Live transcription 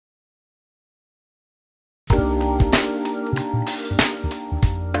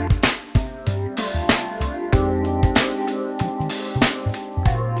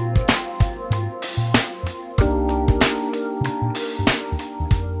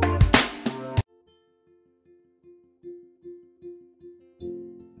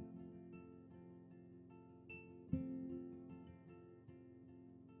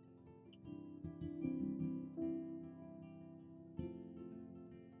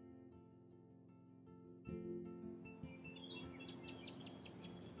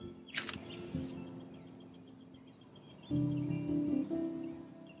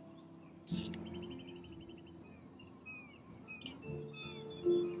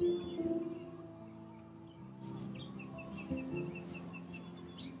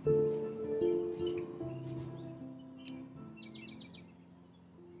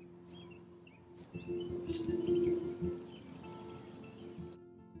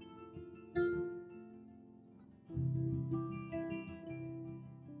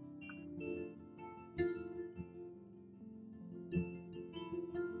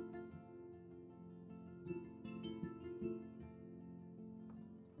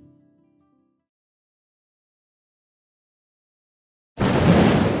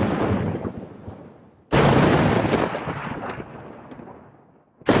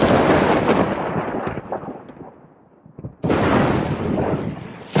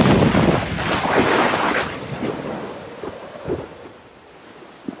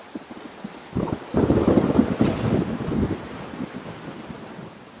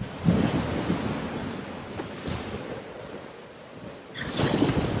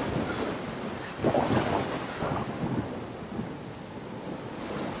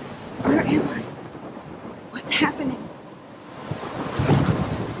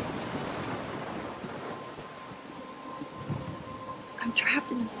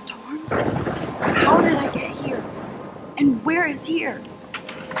storm? How did I get here? And where is here?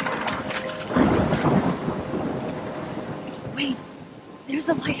 Wait, there's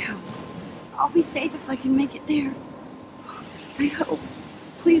the lighthouse. I'll be safe if I can make it there. I hope.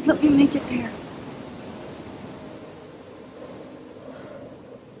 Please let me make it there.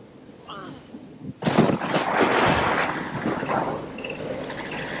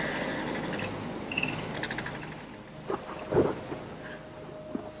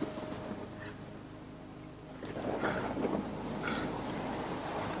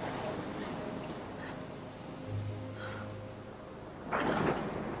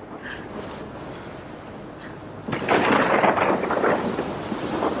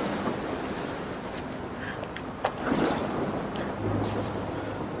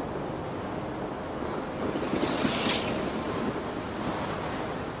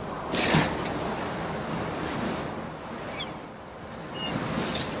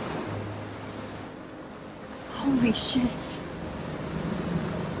 Holy shit.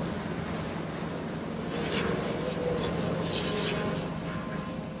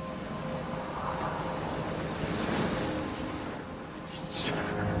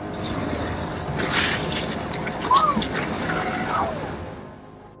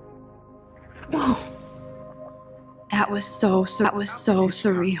 Whoa. That was so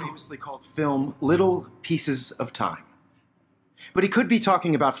surreal. Famously called film Little Pieces of Time. But he could be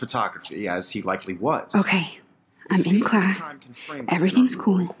talking about photography, as he likely was. Okay, I'm in class. Everything's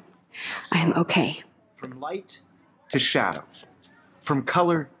cool. I'm okay. From light to shadow. From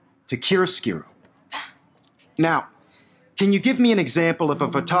color to chiaroscuro. Now, can you give me an example of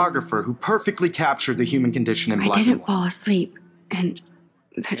a photographer who perfectly captured the human condition in black and white? I didn't fall asleep, and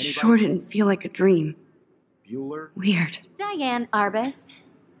that sure didn't feel like a dream. Bueller? Weird. Diane Arbus.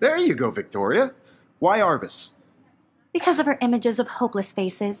 There you go, Victoria. Why Arbus? Because of her images of hopeless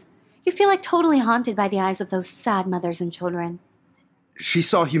faces, you feel like totally haunted by the eyes of those sad mothers and children. She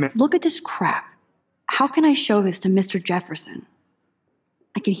saw human... Look at this crap. How can I show this to Mr. Jefferson?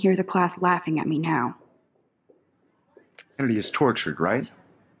 I can hear the class laughing at me now. Humanity is tortured, right?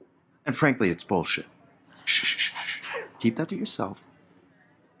 And frankly, it's bullshit. Shh, shh, shh, shh. Keep that to yourself.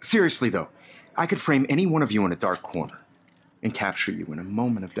 Seriously, though, I could frame any one of you in a dark corner and capture you in a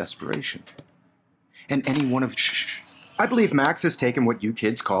moment of desperation. And any one of... Shh, shh, shh. I believe Max has taken what you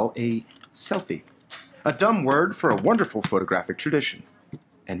kids call a selfie. A dumb word for a wonderful photographic tradition.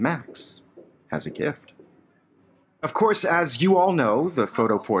 And Max has a gift. Of course, as you all know, the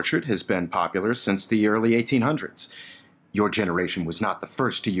photo portrait has been popular since the early 1800s. Your generation was not the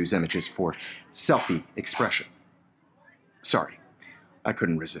first to use images for selfie expression. Sorry, I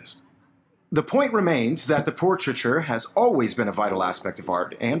couldn't resist. The point remains that the portraiture has always been a vital aspect of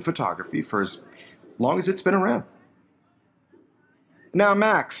art and photography for as long as it's been around. Now,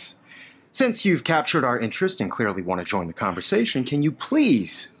 Max, since you've captured our interest and clearly want to join the conversation, can you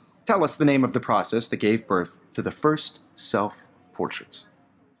please tell us the name of the process that gave birth to the first self-portraits?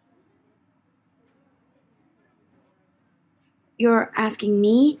 You're asking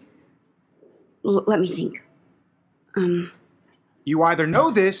me? Let me think. You either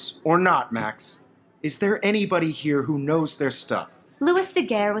know this or not, Max. Is there anybody here who knows their stuff? Louis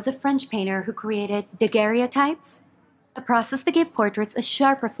Daguerre was a French painter who created daguerreotypes, a process that gave portraits a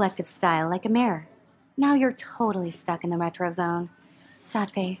sharp reflective style like a mirror. Now you're totally stuck in the retro zone. Sad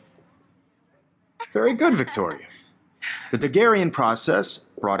face. Very good, Victoria. The Daguerrean process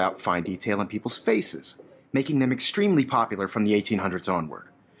brought out fine detail in people's faces, making them extremely popular from the 1800s onward.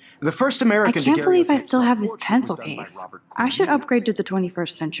 The first American I can't believe I still have this self-portrait pencil was done by case. Robert I should Cornelius. upgrade to the 21st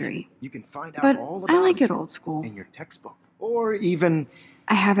century. You can find out But all I about like it old school. in your textbook, or even...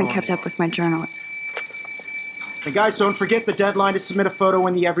 I haven't kept up with my journal. And guys, don't forget the deadline to submit a photo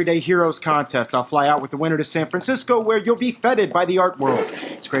in the Everyday Heroes contest. I'll fly out with the winner to San Francisco, where you'll be feted by the art world.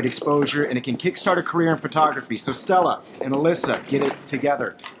 It's great exposure, and it can kickstart a career in photography. So Stella and Alyssa, get it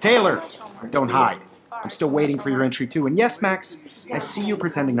together. Taylor, don't hide. I'm still waiting for your entry, too. And yes, Max, I see you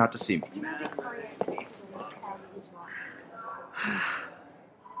pretending not to see me.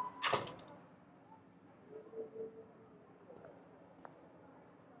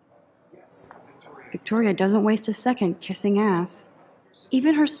 Victoria doesn't waste a second kissing ass.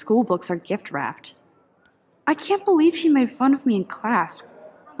 Even her school books are gift-wrapped. I can't believe she made fun of me in class.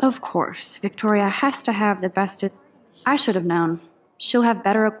 Of course, Victoria has to have the best... I should have known. She'll have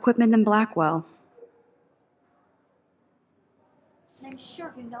better equipment than Blackwell. And I'm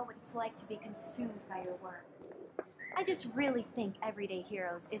sure you know what it's like to be consumed by your work. I just really think Everyday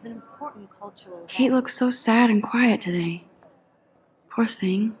Heroes is an important cultural event. Kate looks so sad and quiet today. Poor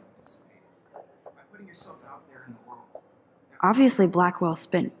thing. By putting yourself out there in the world, Obviously, Blackwell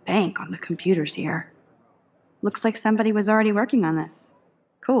spent bank on the computers here. Looks like somebody was already working on this.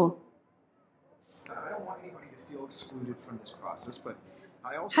 Cool. I don't want anybody to feel excluded from this process, but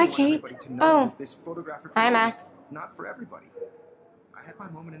I also Hi, want Kate. everybody to know that this photographic Hi, role Max. is not for everybody. I had my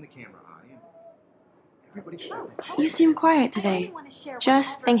moment in the camera eye, and everybody should have that shit. You seem quiet today.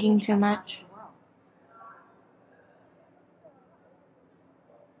 Just thinking too much.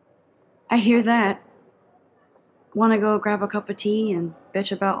 I hear that. Want to go grab a cup of tea and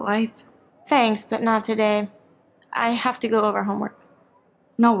bitch about life? Thanks, but not today. I have to go over homework.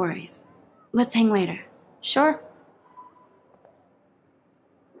 No worries. Let's hang later. Sure.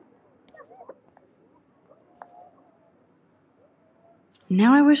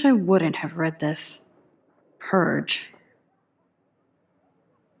 Now I wish I wouldn't have read this. Purge.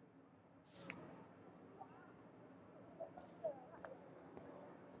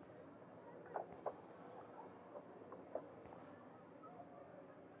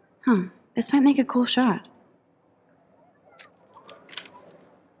 This might make a cool shot.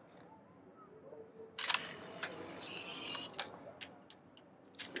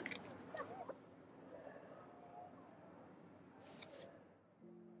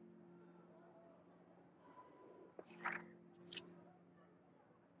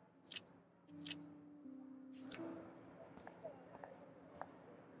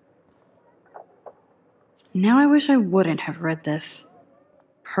 Now I wish I wouldn't have read this.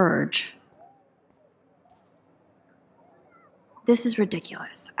 Purge. This is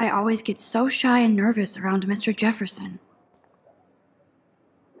ridiculous. I always get so shy and nervous around Mr. Jefferson.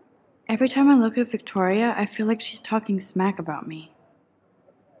 Every time I look at Victoria, I feel like she's talking smack about me.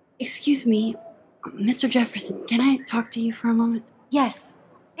 Excuse me, Mr. Jefferson, can I talk to you for a moment? Yes.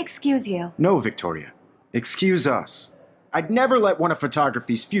 Excuse you. No, Victoria. Excuse us. I'd never let one of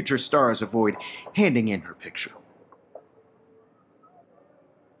photography's future stars avoid handing in her picture.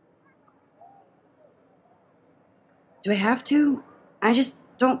 Do I have to? I just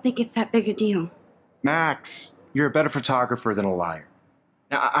don't think it's that big a deal. Max, you're a better photographer than a liar.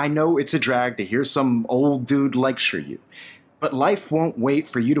 Now, I know it's a drag to hear some old dude lecture you, but life won't wait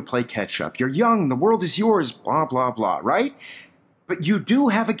for you to play catch-up. You're young, the world is yours, blah, blah, blah, right? But you do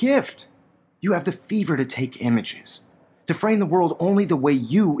have a gift. You have the fever to take images, to frame the world only the way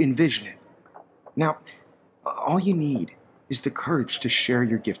you envision it. Now, all you need is the courage to share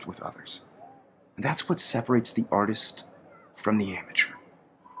your gift with others. And that's what separates the artist from the amateur.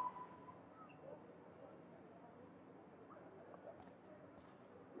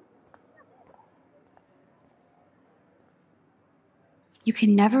 You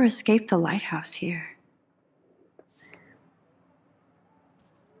can never escape the lighthouse here.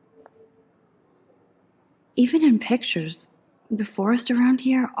 Even in pictures, the forest around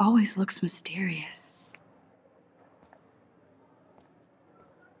here always looks mysterious.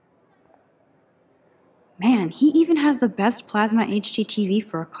 Man, he even has the best plasma HDTV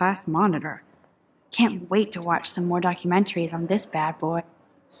for a class monitor. Can't wait to watch some more documentaries on this bad boy.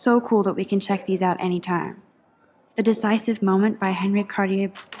 So cool that we can check these out anytime. The Decisive Moment by Henry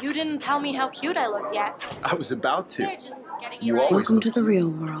Cartier. You didn't tell me how cute I looked yet. I was about to. They're just getting You right. always Welcome look to the real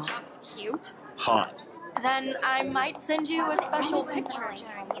world. Just cute. hot. Then I might send you a special picture.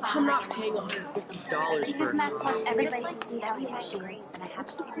 I'm not paying $150 Because for Max wants everybody to see how cute she is. And I have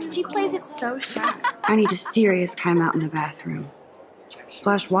to She plays it so shy. I need a serious timeout in the bathroom.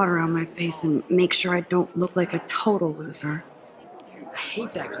 Splash water on my face and make sure I don't look like a total loser. I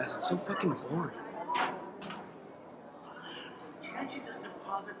hate that class. It's so fucking boring.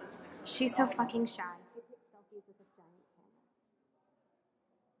 She's so fucking shy.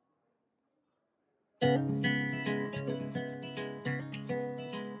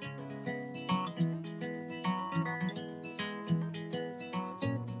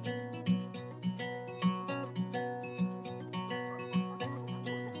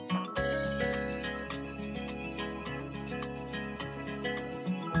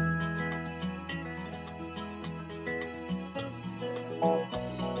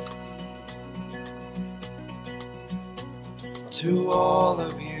 To all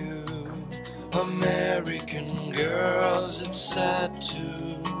of you American girls, it's sad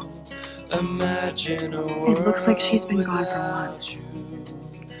to imagine a world It looks like she's been gone for without months. you.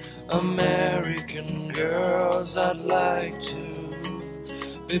 American girls, I'd like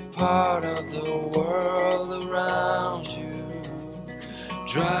to be part of the world around you.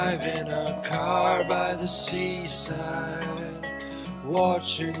 Driving a car by the seaside,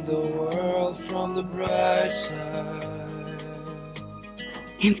 watching the world from the bright side.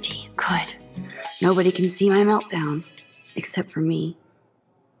 Empty. Good. Nobody can see my meltdown. Except for me.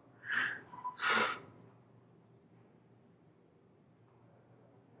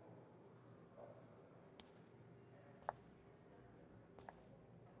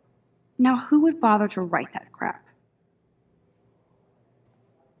 Now who would bother to write that crap?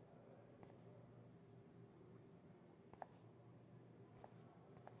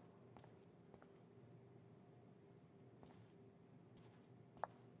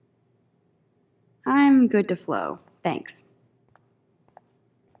 I'm good to flow, thanks.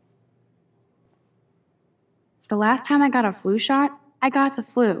 The last time I got a flu shot, I got the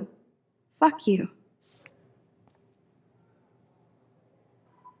flu. Fuck you.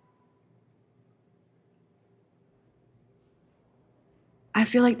 I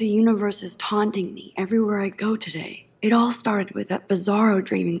feel like the universe is taunting me everywhere I go today. It all started with that bizarro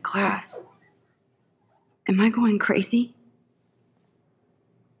dream in class. Am I going crazy?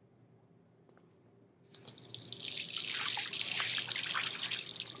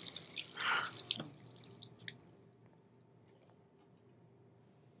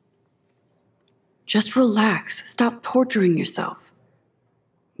 Just relax. Stop torturing yourself.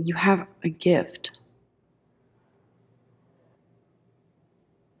 You have a gift.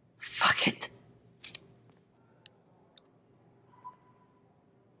 Fuck it.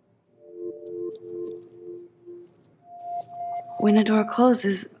 When a door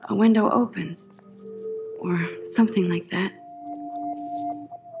closes, a window opens. Or something like that.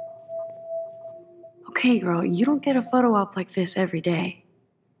 Okay, girl, you don't get a photo op like this every day.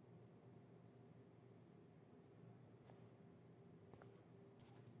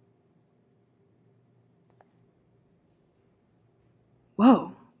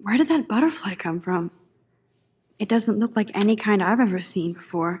 Whoa, where did that butterfly come from? It doesn't look like any kind I've ever seen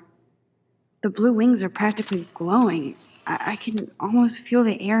before. The blue wings are practically glowing. I can almost feel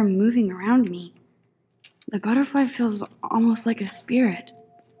the air moving around me. The butterfly feels almost like a spirit.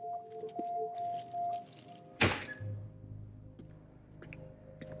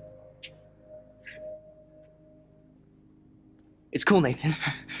 It's cool, Nathan.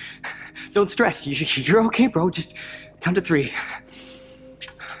 Don't stress. You're okay, bro. Just count to 3.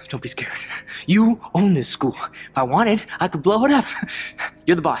 Don't be scared. You own this school. If I wanted, I could blow it up.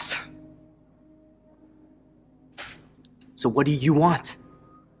 You're the boss. So what do you want?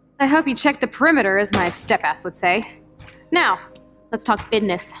 I hope you checked the perimeter, as my step-ass would say. Now, let's talk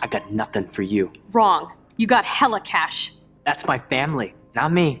business. I got nothing for you. Wrong. You got hella cash. That's my family,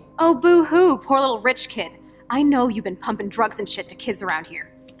 not me. Oh, boo-hoo, poor little rich kid. I know you've been pumping drugs and shit to kids around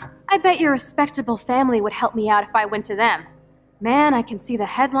here. I bet your respectable family would help me out if I went to them. Man, I can see the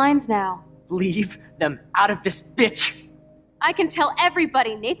headlines now. Leave them out of this bitch! I can tell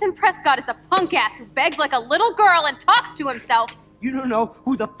everybody Nathan Prescott is a punk ass who begs like a little girl and talks to himself. You don't know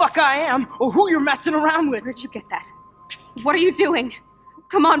who the fuck I am or who you're messing around with. Where'd you get that? What are you doing?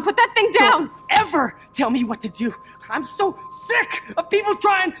 Come on, put that thing down! Don't ever tell me what to do. I'm so sick of people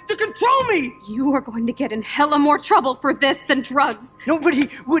trying to control me! You are going to get in hella more trouble for this than drugs. Nobody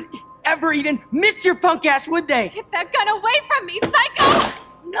would ever even miss your punk ass, would they? Get that gun away from me, psycho!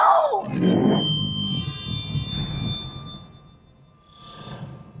 No!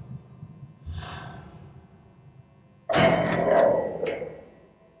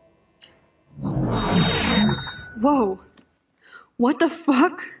 Whoa. What the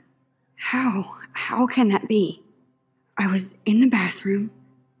fuck? How can that be? I was in the bathroom.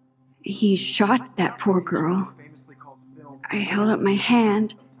 He shot that poor girl. I held up my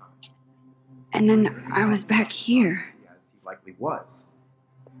hand. And then I was back here. As he likely was.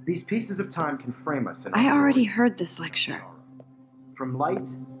 These pieces of time can frame us in I already heard this lecture. From light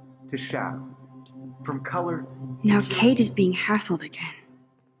to shadow. From color. Now Kate is being hassled again.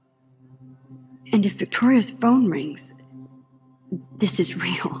 And if Victoria's phone rings, this is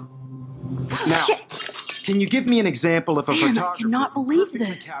real. Now, Shit! Can you give me an example of a Damn, I photographer cannot who believe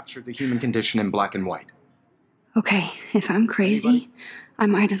perfectly this. captured the human condition in black and white? Okay, if I'm crazy, I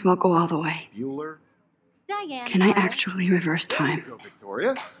might as well go all the way. Bueller? Diane. Can I actually reverse There you time? go,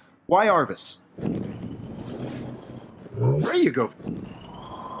 Victoria. Why Arbus? There you go.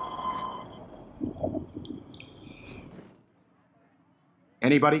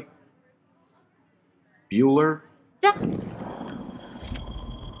 Anybody? Bueller?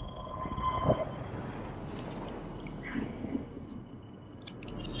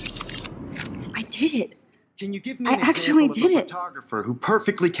 I did it. Can you give me I an actually example of did a it. photographer who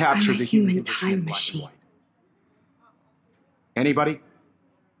perfectly captured I'm a the human human condition time in black and machine. white? Anybody?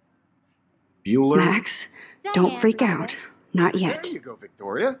 Bueller? Max, don't Diane freak out. Arbus. Not yet. There you go,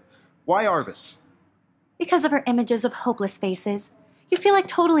 Victoria. Why Arbus? Because of her images of hopeless faces, you feel like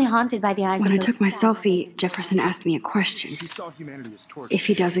totally haunted by the eyes When of I those took my sad selfie, faces. Jefferson asked me a question. She saw humanity as tortured. If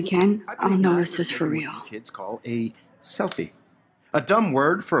he does again, I I'll believe know Max this was is for taking real. what you kids call a selfie. A dumb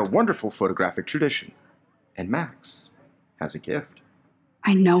word for a wonderful photographic tradition. And Max has a gift.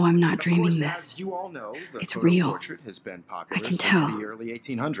 I know I'm not Of dreaming course, this. as you all know, the It's photo real. portrait has been popular I can since tell. the early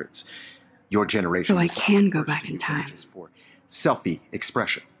 1800s. Your generation So I was can the go first back to in use time. images for selfie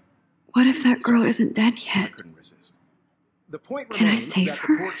expression. What if that girl Sorry, isn't dead I yet? couldn't resist. The point Can I remains save that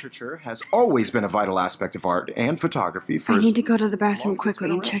her? the portraiture has always been a vital aspect of art and photography for I as need to go to the long bathroom as it's quickly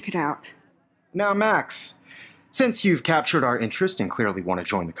been and around. check it out. Now, Max, since you've captured our interest and clearly want to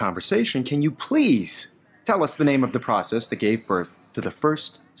join the conversation, can you please tell us the name of the process that gave birth to the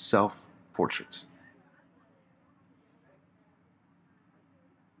first self-portraits?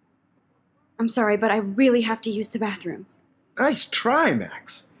 I'm sorry, but I really have to use the bathroom. Nice try,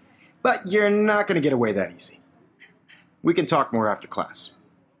 Max. But you're not going to get away that easy. We can talk more after class.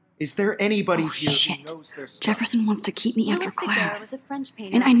 Is there anybody Oh, here shit. who knows their stuff? Jefferson wants to keep me after Louis Daguerre class. was a French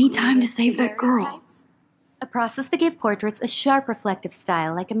painter And I who need time to created save that girl. daguerreotypes, a process that gave portraits a sharp reflective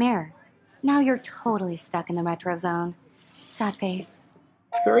style like a mirror. Now you're totally stuck in the retro zone. Sad face.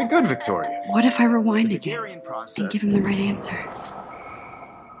 Very good, Victoria. What if I rewind The again Daguerrean process. and give him the right answer?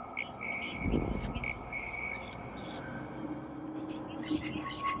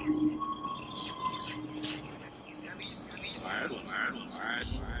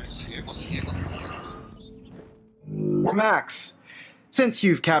 Max, since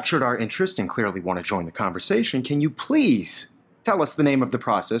you've captured our interest and clearly want to join the conversation, can you please tell us the name of the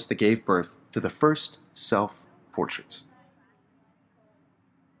process that gave birth to the first self-portraits?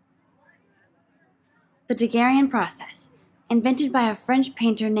 The Daguerrean process, invented by a French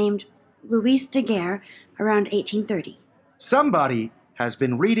painter named Louis Daguerre around 1830. Somebody has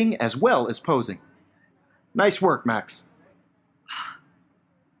been reading as well as posing. Nice work, Max.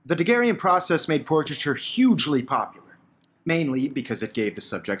 The Daguerrean process made portraiture hugely popular, mainly because it gave the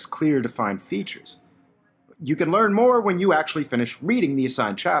subjects clear, defined features. You can learn more when you actually finish reading the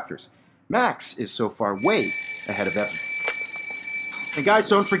assigned chapters. Max is so far way ahead of everyone. And guys,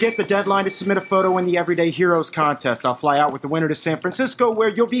 don't forget the deadline to submit a photo in the Everyday Heroes contest. I'll fly out with the winner to San Francisco, where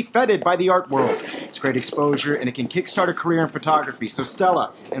you'll be feted by the art world. It's great exposure, and it can kickstart a career in photography. So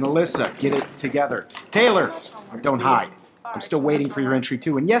Stella and Alyssa, get it together. Taylor, don't hide. I'm still waiting for your entry,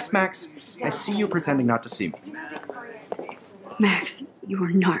 too. And yes, Max, I see you pretending not to see me. Max, you are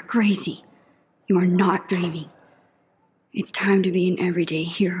not crazy. You are not dreaming. It's time to be an everyday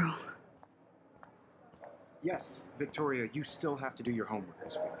hero. Yes, Victoria, you still have to do your homework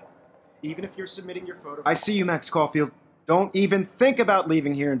this week. Even if you're submitting your photo... I see you, Max Caulfield. Don't even think about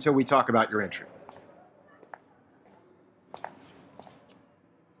leaving here until we talk about your entry.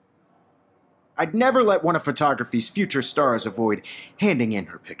 I'd never let one of photography's future stars avoid handing in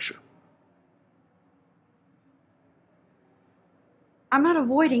her picture. I'm not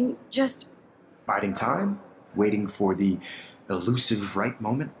avoiding, just... Biding time? Waiting for the elusive right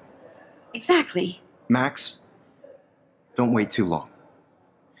moment? Exactly. Max, don't wait too long.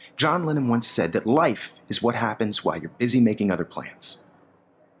 John Lennon once said that life is what happens while you're busy making other plans.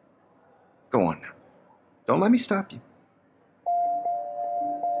 Go on now. Don't let me stop you.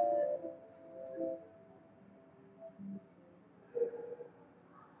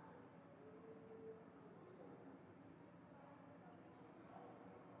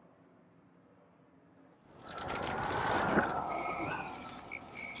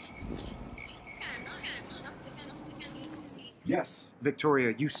 Yes,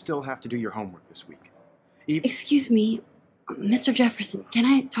 Victoria, you still have to do your homework this week. Excuse me, Mr. Jefferson, can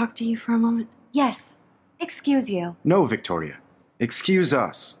I talk to you for a moment? Yes. Excuse you. No, Victoria. Excuse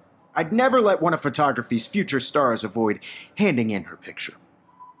us. I'd never let one of photography's future stars avoid handing in her picture.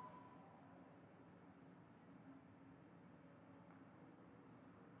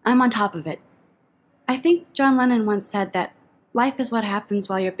 I'm on top of it. I think John Lennon once said that life is what happens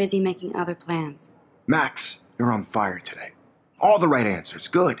while you're busy making other plans. Max, you're on fire today. All the right answers.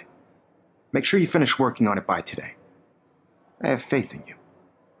 Good. Make sure you finish working on it by today. I have faith in you.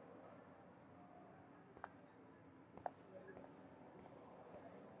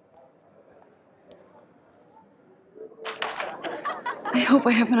 I hope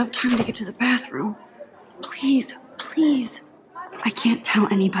I have enough time to get to the bathroom. Please, please. I can't tell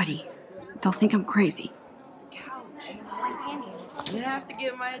anybody. They'll think I'm crazy. You have to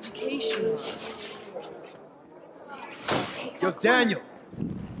get my education. Yo, Daniel.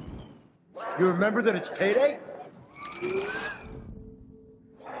 You remember that it's payday? You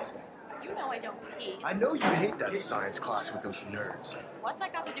know I don't tease. I know you hate that science class with those nerds. What's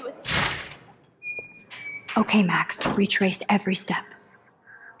that got to do with... Okay, Max, retrace every step.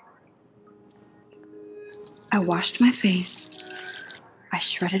 I washed my face. I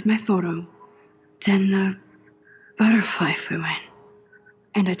shredded my photo. Then the butterfly flew in.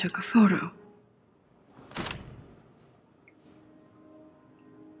 And I took a photo.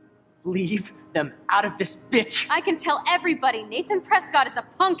 leave them out of this bitch. I can tell everybody Nathan Prescott is a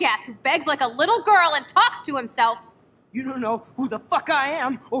punk ass who begs like a little girl and talks to himself. You don't know who the fuck I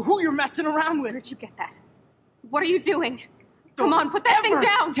am or who you're messing around with. Where'd you get that? What are you doing? Come on, put that thing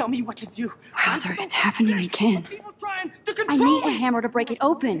down! Tell me what to do. Wowzer, it's happening again. People trying to I control need a me. hammer to break it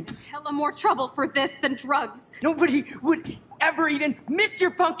open. Hella more trouble for this than drugs. Nobody would ever even miss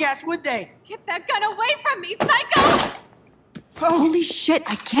your punk ass, would they? Get that gun away from me, psycho! Holy shit,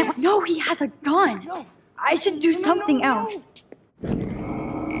 I can't. No, he has a gun. No. I should do something no. else.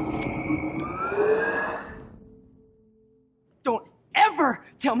 Don't ever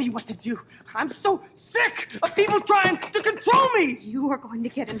tell me what to do. I'm so sick of people trying to control me. You are going to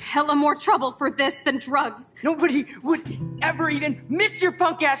get in hella more trouble for this than drugs. Nobody would ever even miss your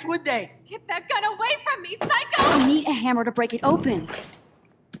punk ass, would they? Get that gun away from me, psycho! I need a hammer to break it open.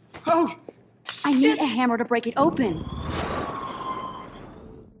 Oh, I need a hammer to break it open.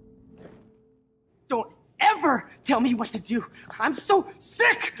 don't ever tell me what to do. I'm so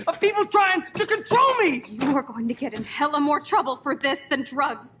sick of people trying to control me. You are going to get in hella more trouble for this than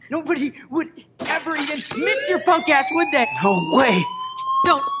drugs. Nobody would ever even miss your punk ass, would they? No way.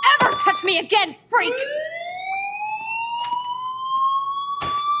 Don't ever touch me again, freak!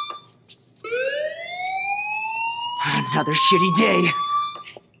 Another shitty day.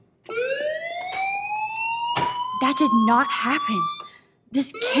 That did not happen.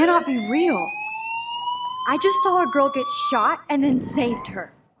 This cannot be real. I just saw a girl get shot and then saved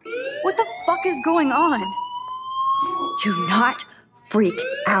her. What the fuck is going on? Do not freak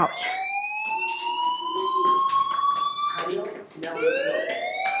out.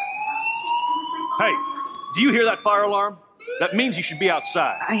 Hey, do you hear that fire alarm? That means you should be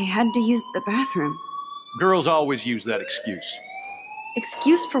outside. I had to use the bathroom. Girls always use that excuse.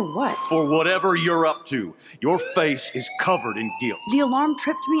 Excuse for what? For whatever you're up to, your face is covered in guilt. The alarm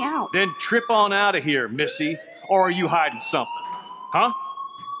tripped me out. Then trip on out of here, Missy. Or are you hiding something? Huh?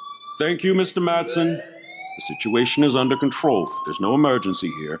 Thank you, Mr. Madsen. The situation is under control. There's no emergency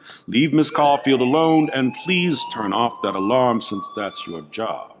here. Leave Miss Caulfield alone, and please turn off that alarm since that's your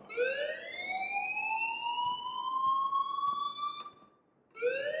job.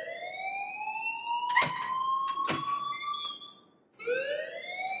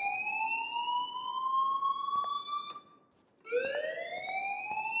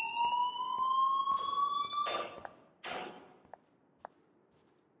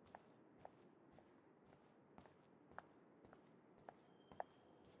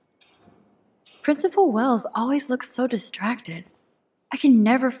 Principal Wells always looks so distracted. I can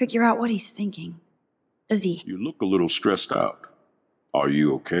never figure out what he's thinking. Does he? You look a little stressed out. Are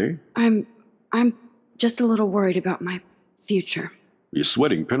you okay? I'm just a little worried about my future. You're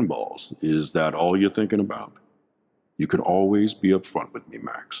sweating pinballs. Is that all you're thinking about? You can always be upfront with me,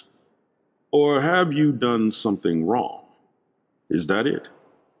 Max. Or have you done something wrong? Is that it?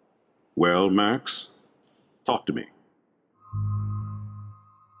 Well, Max, talk to me.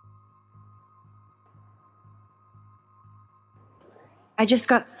 I just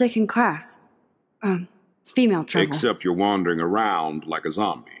got sick in class. Female trouble. Except you're wandering around like a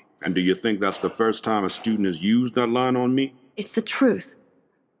zombie. And do you think that's the first time a student has used that line on me? It's the truth.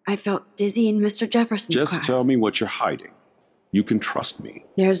 I felt dizzy in Mr. Jefferson's class. Just tell me what you're hiding. You can trust me.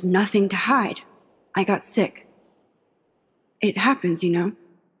 There's nothing to hide. I got sick. It happens, you know.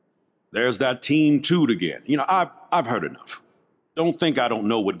 There's that teen toot again. I've heard enough. Don't think I don't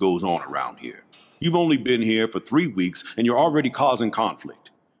know what goes on around here. You've only been here for 3 weeks, and you're already causing conflict.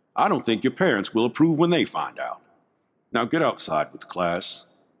 I don't think your parents will approve when they find out. Now get outside with class.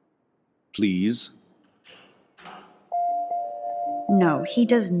 Please. No, he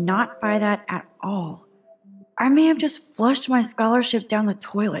does not buy that at all. I may have just flushed my scholarship down the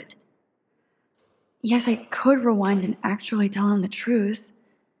toilet. Yes, I could rewind and actually tell him the truth.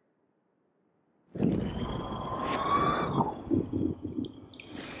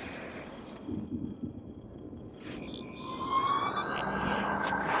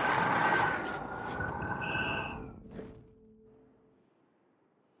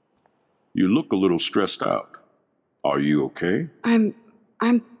 You look a little stressed out. Are you okay? I'm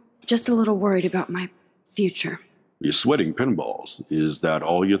just a little worried about my future. You're sweating pinballs. Is that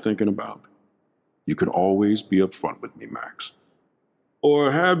all you're thinking about? You can always be upfront with me, Max.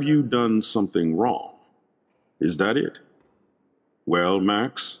 Or have you done something wrong? Is that it? Well,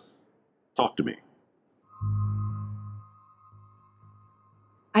 Max, talk to me.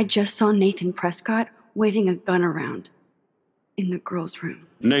 I just saw Nathan Prescott waving a gun around in the girls' room.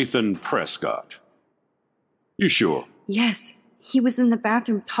 Nathan Prescott. You sure? Yes, he was in the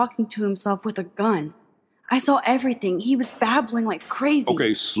bathroom talking to himself with a gun. I saw everything. He was babbling like crazy.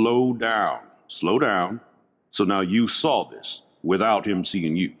 Okay, slow down. Slow down. So now you saw this without him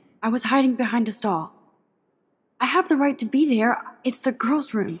seeing you. I was hiding behind a stall. I have the right to be there. It's the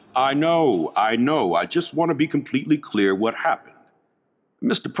girls' room. I know. I just want to be completely clear what happened.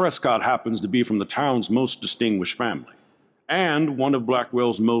 Mr. Prescott happens to be from the town's most distinguished family, and one of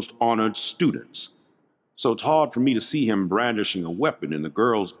Blackwell's most honored students. So it's hard for me to see him brandishing a weapon in the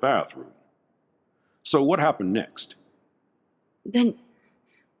girls' bathroom. So what happened next? Then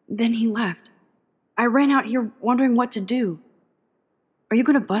he left. I ran out here wondering what to do. Are you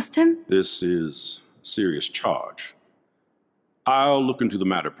gonna bust him? This is a serious charge. I'll look into the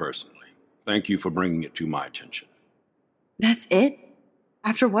matter personally. Thank you for bringing it to my attention. That's it?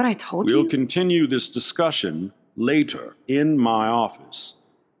 After what I told you? We'll continue this discussion later in my office.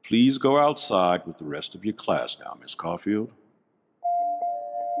 Please go outside with the rest of your class now, Miss Caulfield.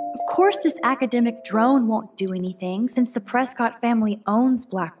 Of course this academic drone won't do anything since the Prescott family owns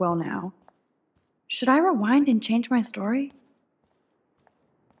Blackwell now. Should I rewind and change my story?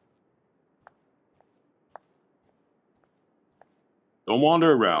 Don't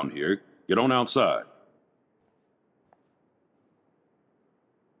wander around here. Get on outside.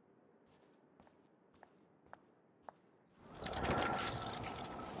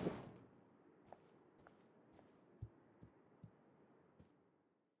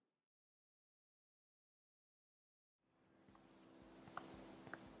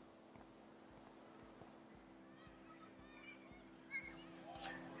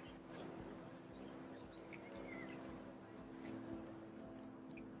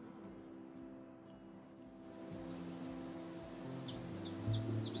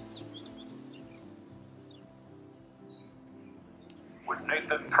 Would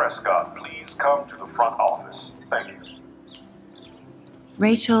Nathan Prescott please come to the front office? Thank you.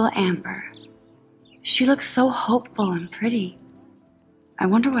 Rachel Amber. She looks so hopeful and pretty. I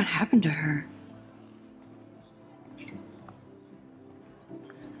wonder what happened to her.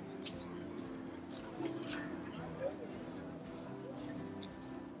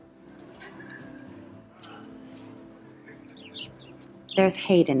 There's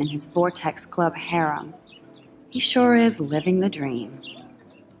Hayden in his Vortex Club harem. He sure is living the dream.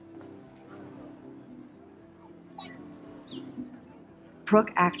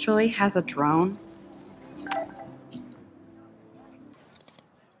 Brooke actually has a drone?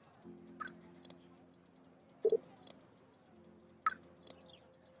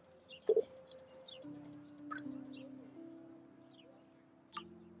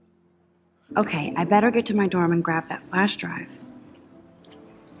 Okay, I better get to my dorm and grab that flash drive.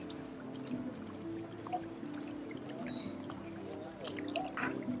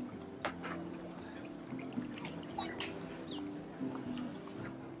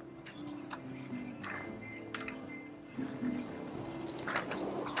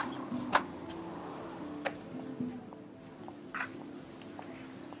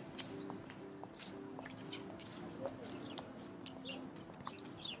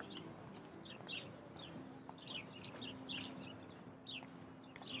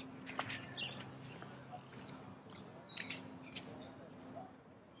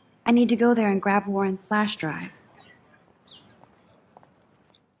 I need to go there and grab Warren's flash drive.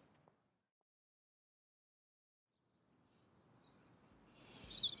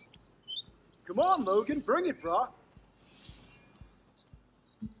 Come on, Logan, bring it, brah.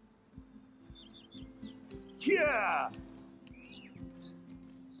 Yeah!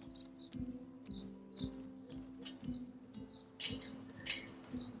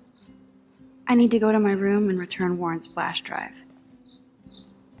 I need to go to my room and return Warren's flash drive.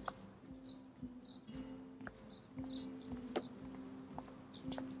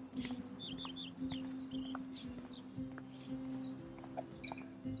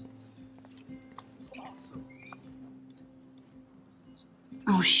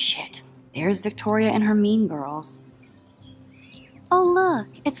 Oh shit, there's Victoria and her mean girls. Oh look,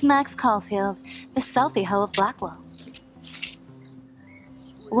 it's Max Caulfield, the selfie hoe of Blackwell.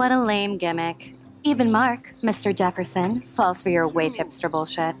 What a lame gimmick. Even Mark, Mr. Jefferson, falls for your wave hipster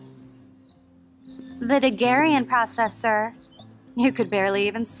bullshit. The Daguerrean process, sir. You could barely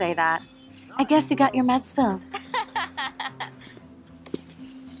even say that. I guess you got your meds filled.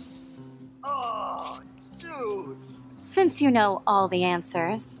 Oh, dude! Since you know all the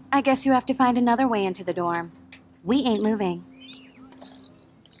answers, I guess you have to find another way into the dorm. We ain't moving.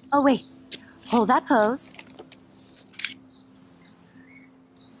 Oh wait, hold that pose.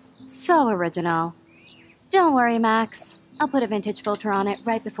 So original. Don't worry, Max. I'll put a vintage filter on it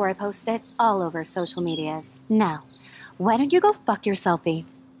right before I post it all over social medias. Now, why don't you go fuck your selfie?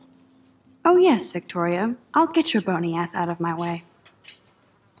 Oh yes, Victoria. I'll get your bony ass out of my way.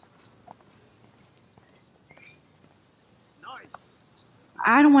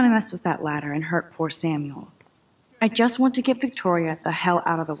 I don't want to mess with that ladder and hurt poor Samuel. I just want to get Victoria the hell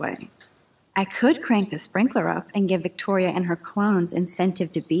out of the way. I could crank the sprinkler up and give Victoria and her clones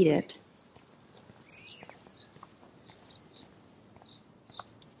incentive to beat it.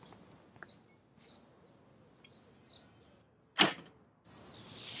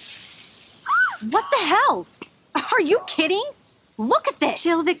 What the hell? Are you kidding? Look at this!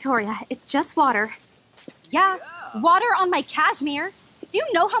 Chill, Victoria. It's just water. Yeah, water on my cashmere. Do you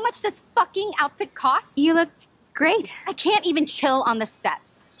know how much this fucking outfit costs? You look great. I can't even chill on the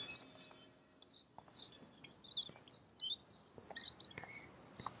steps.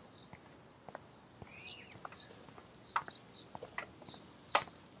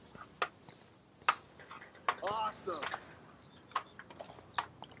 Awesome.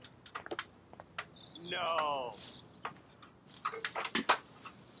 No.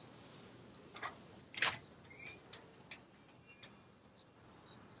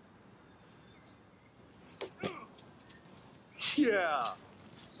 Yeah.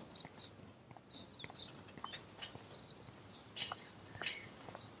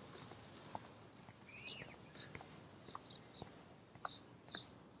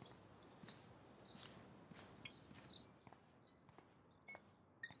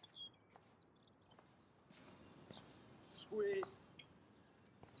 Sweet.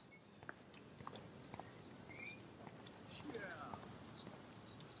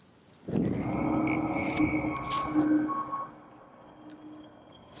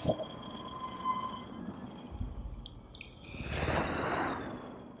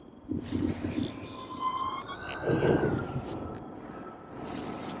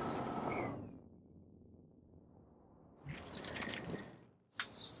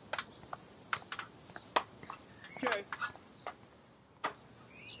 Okay.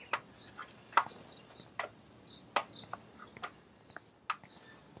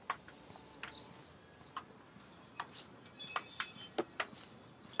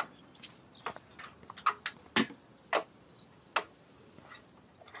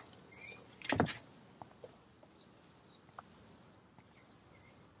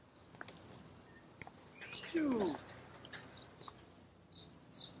 Phew.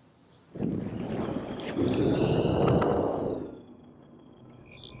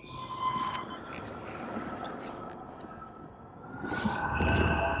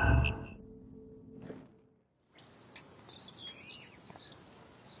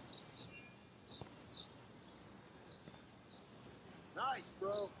 Nice,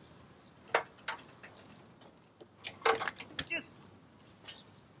 bro. Just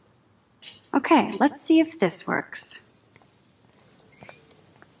Okay, let's see if this works.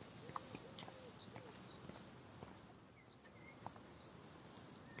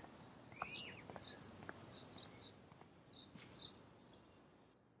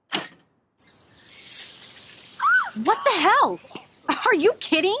 What the hell? Are you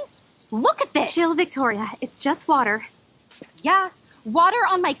kidding? Look at this! Chill, Victoria. It's just water. Yeah, water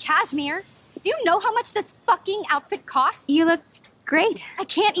on my cashmere. Do you know how much this fucking outfit costs? You look great. I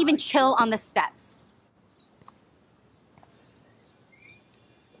can't even chill on the steps.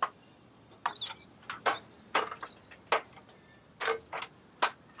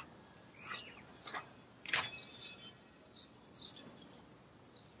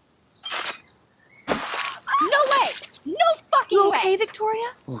 No way! No fucking You way! okay, Victoria?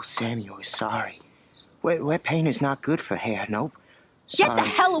 Oh, Samuel is sorry. Wet paint is not good for hair, nope. Get Sorry. the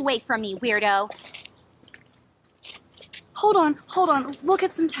hell away from me, weirdo! Hold on. We'll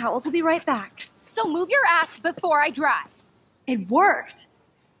get some towels. We'll be right back. So move your ass before I dry. It worked!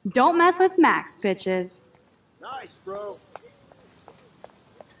 Don't mess with Max, bitches. nice, bro.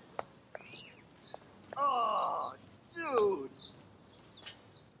 Oh, dude.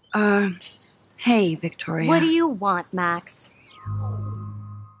 Hey, Victoria. What do you want, Max?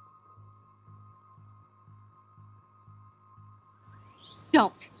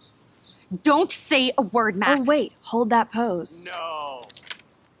 Don't say a word, Max. Oh, wait. Hold that pose. No.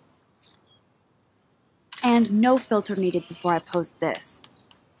 And no filter needed before I post this.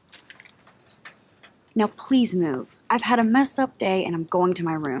 Now please move. I've had a messed up day and I'm going to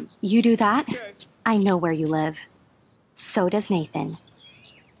my room. You do that? Okay. I know where you live. So does Nathan.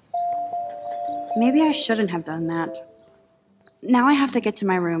 Maybe I shouldn't have done that. Now I have to get to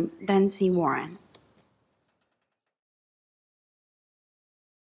my room, then see Warren.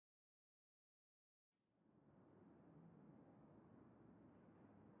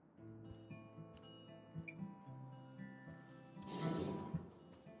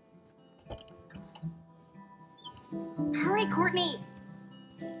 Hurry, Courtney!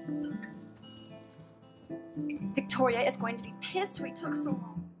 Victoria is going to be pissed we took so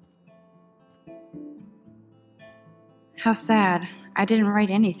long. How sad. I didn't write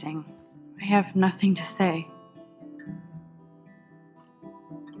anything. I have nothing to say.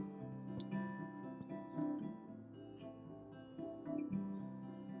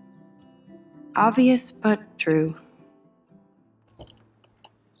 Obvious but true.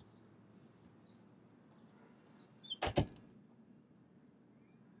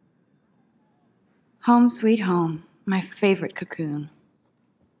 Home sweet home, my favorite cocoon.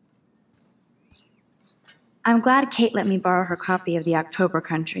 I'm glad Kate let me borrow her copy of The October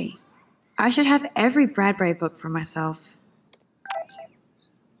Country. I should have every Bradbury book for myself.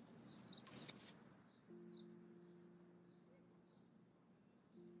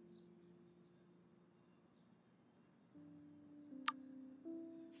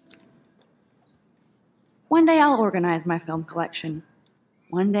 One day I'll organize my film collection.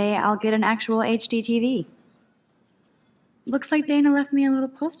 One day I'll get an actual HD TV. Looks like Dana left me a little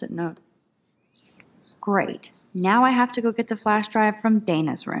post-it note. Great. Now I have to go get the flash drive from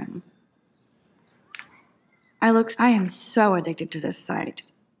Dana's room. I am so addicted to this site.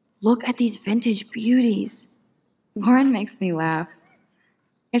 Look at these vintage beauties. Lauren makes me laugh.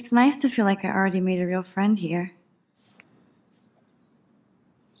 It's nice to feel like I already made a real friend here.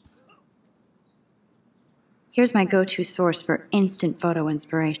 Here's my go-to source for instant photo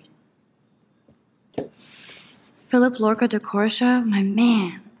inspiration. Philip Lorca de Corsia, my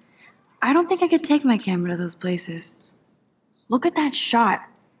man. I don't think I could take my camera to those places. Look at that shot.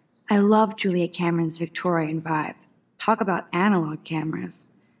 I love Juliet Cameron's Victorian vibe. Talk about analog cameras.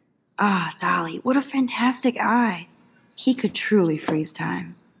 Ah, Dolly, what a fantastic eye. He could truly freeze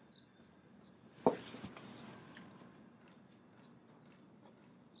time.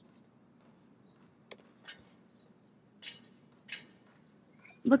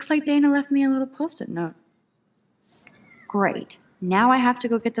 Looks like Dana left me a little post-it note. Great. Now I have to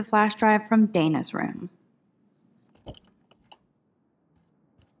go get the flash drive from Dana's room.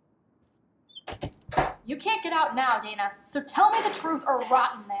 You can't get out now, Dana, so tell me the truth or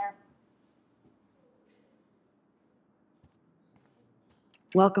rot in there.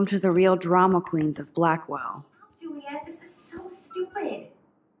 Welcome to the real drama queens of Blackwell. Juliet, this is so stupid.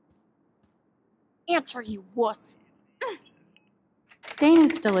 Answer, you wuss.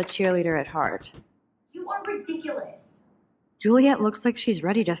 Dana's still a cheerleader at heart. You are ridiculous. Juliet looks like she's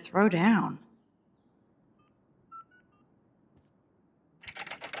ready to throw down.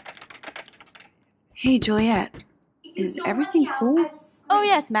 Hey, Juliet. Is everything cool? Oh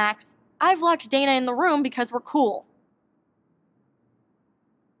yes, Max. I've locked Dana in the room because we're cool.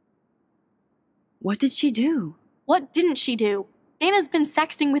 What did she do? What didn't she do? Dana's been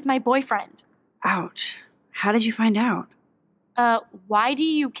sexting with my boyfriend. Ouch. How did you find out? Why do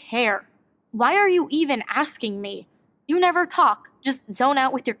you care? Why are you even asking me? You never talk, just zone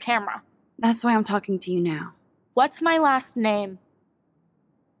out with your camera. That's why I'm talking to you now. What's my last name?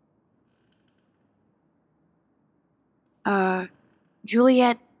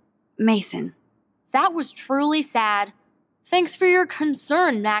 Juliet Mason. That was truly sad. Thanks for your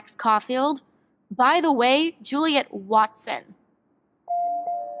concern, Max Caulfield. By the way, Juliet Watson.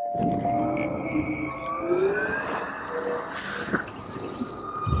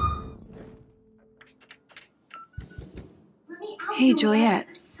 Hey, Juliet.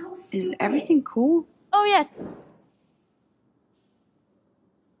 Is everything cool? Oh, yes.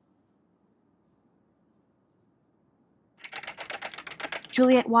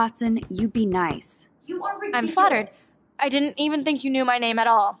 Juliet Watson, you be nice. You are ridiculous. I'm flattered. I didn't even think you knew my name at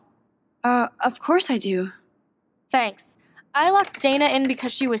all. Of course I do. Thanks. I locked Dana in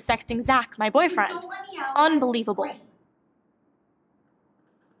because she was sexting Zach, my boyfriend. Don't let me out. Unbelievable.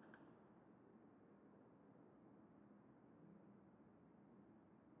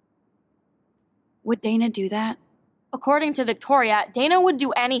 Would Dana do that? According to Victoria, Dana would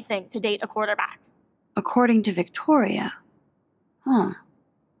do anything to date a quarterback. According to Victoria? Huh.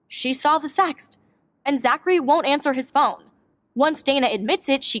 She saw the sext, and Zachary won't answer his phone. Once Dana admits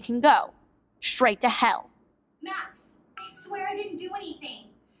it, she can go. Straight to hell. Max, I swear I didn't do anything.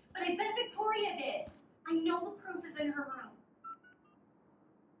 But I bet Victoria did. I know the proof is in her room.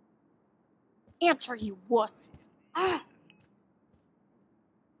 Answer, you wuss. Ah.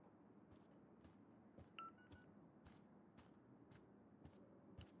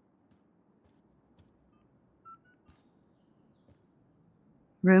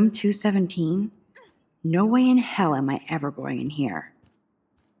 Room 217? No way in hell am I ever going in here.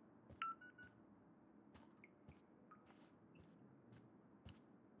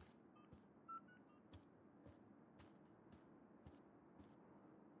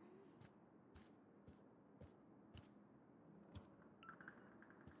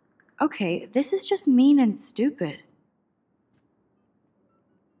 Okay, this is just mean and stupid.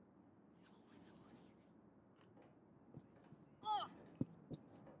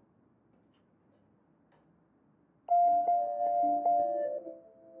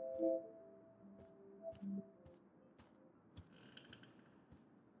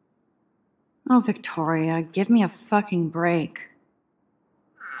 Oh, Victoria, give me a fucking break.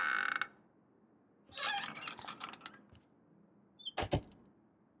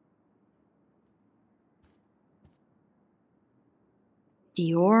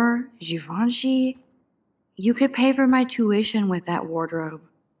 Dior, Givenchy. You could pay for my tuition with that wardrobe.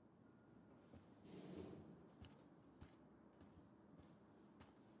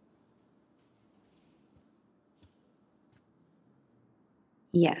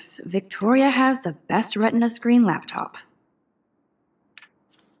 Yes, Victoria has the best Retina screen laptop.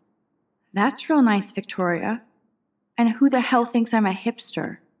 That's real nice, Victoria. And who the hell thinks I'm a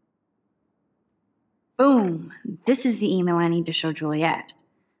hipster? Boom! This is the email I need to show Juliet.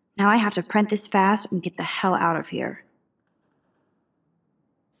 Now I have to print this fast and get the hell out of here.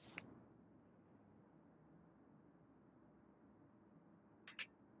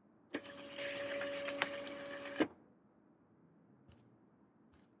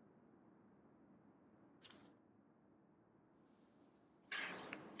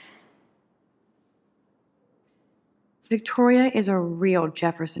 Victoria is a real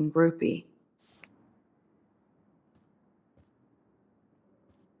Jefferson groupie.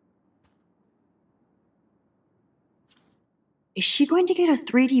 Is she going to get a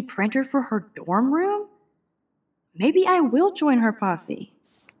 3D printer for her dorm room? Maybe I will join her posse.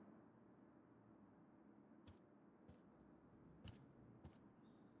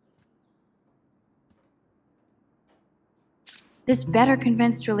 This better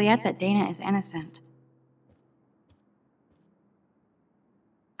convince Juliet that Dana is innocent.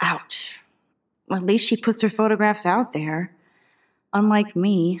 Ouch. Well, at least she puts her photographs out there. Unlike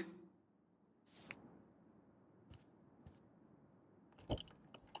me.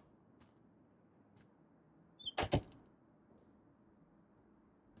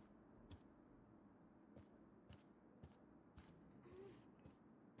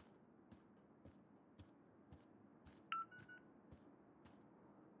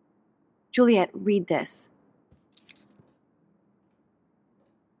 Juliet, read this.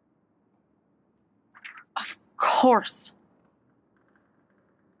 Of course.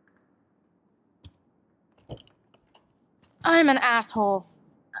 I'm an asshole.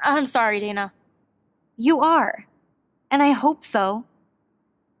 I'm sorry, Dana. You are. And I hope so.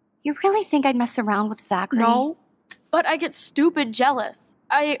 You really think I'd mess around with Zachary? No, but I get stupid jealous.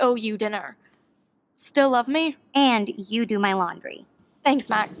 I owe you dinner. Still love me? And you do my laundry. Thanks,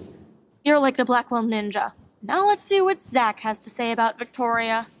 Max. You're like the Blackwell Ninja. Now let's see what Zach has to say about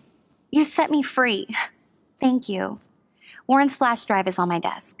Victoria. You set me free. Thank you. Warren's flash drive is on my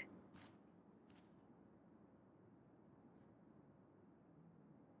desk.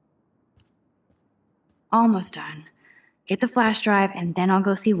 Almost done. Get the flash drive and then I'll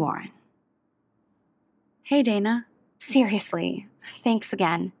go see Warren. Hey, Dana. Seriously, thanks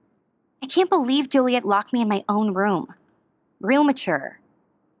again. I can't believe Juliet locked me in my own room. Real mature.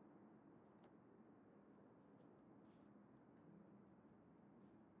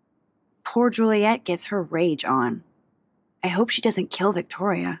 Poor Juliet gets her rage on. I hope she doesn't kill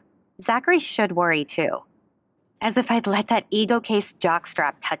Victoria. Zachary should worry too. As if I'd let that ego-cased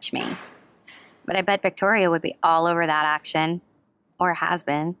jockstrap touch me. But I bet Victoria would be all over that action. Or has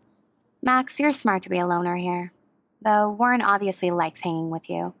been. Max, you're smart to be a loner here. Though Warren obviously likes hanging with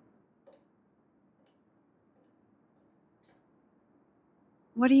you.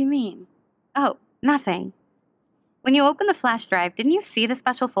 What do you mean? Oh, nothing. When you opened the flash drive, didn't you see the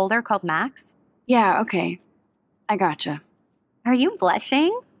special folder called Max? Yeah, okay. I gotcha. Are you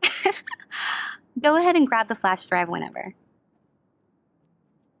blushing? Go ahead and grab the flash drive whenever.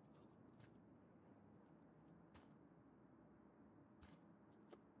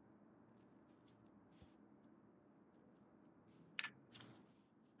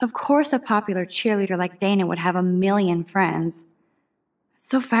 Of course a popular cheerleader like Dana would have a million friends. It's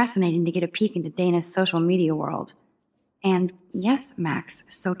so fascinating to get a peek into Dana's social media world. And yes, Max,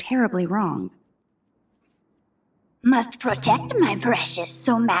 so terribly wrong. Must protect my precious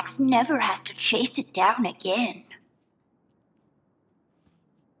so Max never has to chase it down again.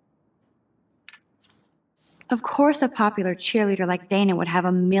 Of course a popular cheerleader like Dana would have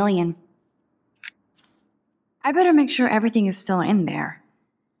a million. I better make sure everything is still in there.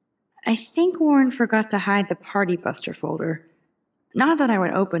 I think Warren forgot to hide the Party Buster folder. Not that I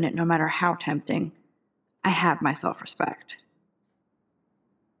would open it no matter how tempting. I have my self-respect.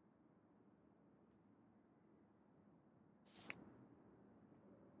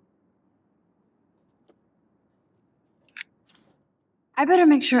 I better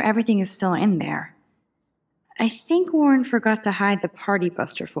make sure everything is still in there. I think Warren forgot to hide the Party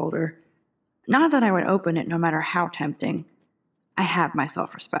Buster folder. Not that I would open it no matter how tempting. I have my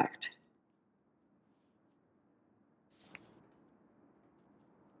self-respect.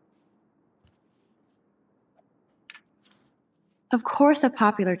 Of course, a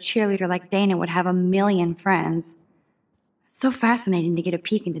popular cheerleader like Dana would have a million friends. It's so fascinating to get a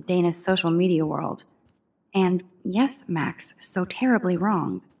peek into Dana's social media world. And yes, Max, so terribly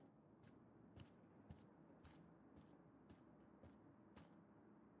wrong.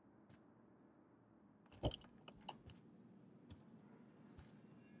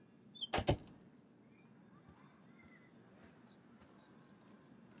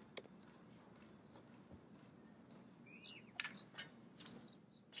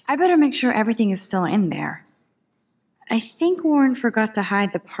 I better make sure everything is still in there. I think Warren forgot to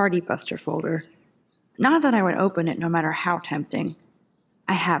hide the Party Buster folder. Not that I would open it no matter how tempting.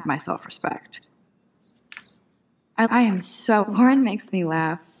 I have my self-respect. I am so... Warren makes me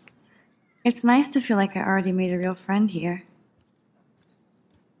laugh. It's nice to feel like I already made a real friend here.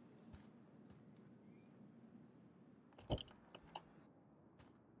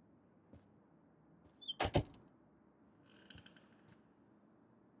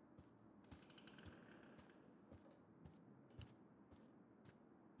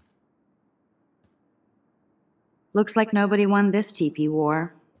 Looks like nobody won this TP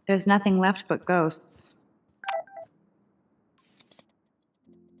war. There's nothing left but ghosts.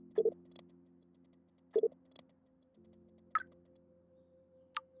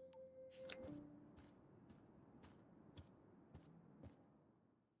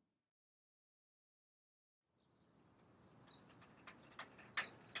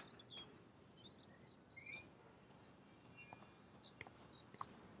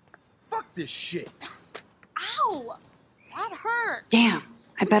 Fuck this shit. Ow! That hurt. Damn,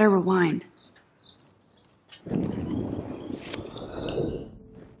 I better rewind.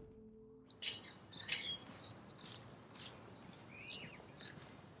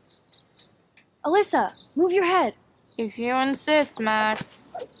 Alyssa, move your head. If you insist, Max.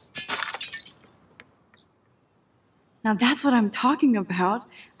 Now that's what I'm talking about.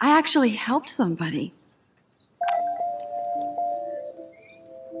 I actually helped somebody.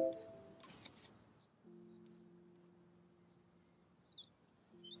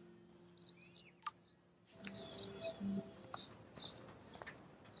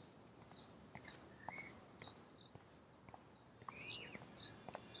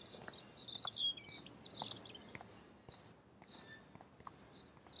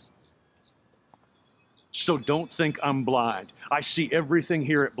 So don't think I'm blind. I see everything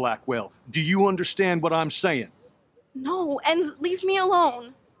here at Blackwell. Do you understand what I'm saying? No, and leave me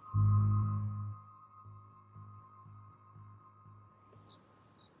alone.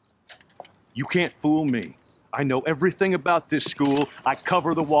 You can't fool me. I know everything about this school. I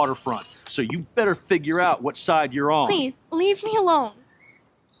cover the waterfront. So you better figure out what side you're on. Please, leave me alone.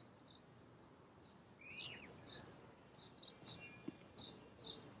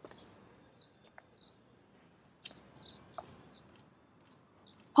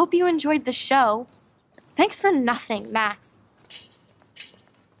 Hope you enjoyed the show. Thanks for nothing, Max.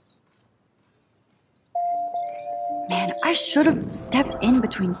 Man, I should have stepped in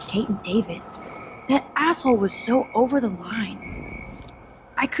between Kate and David. That asshole was so over the line.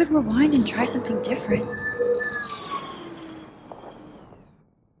 I could rewind and try something different.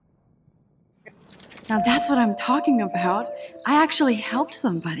 Now that's what I'm talking about. I actually helped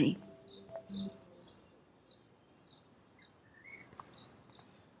somebody.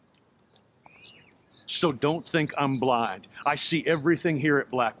 So don't think I'm blind. I see everything here at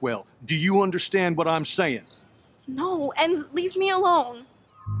Blackwell. Do you understand what I'm saying? No, and leave me alone.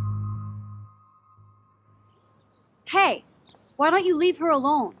 Hey, why don't you leave her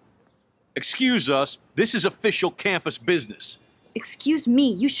alone? Excuse us, this is official campus business. Excuse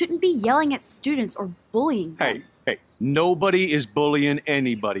me, you shouldn't be yelling at students or bullying them. Hey, nobody is bullying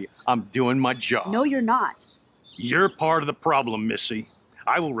anybody. I'm doing my job. No, you're not. You're part of the problem, Missy.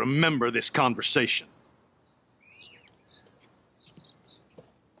 I will remember this conversation.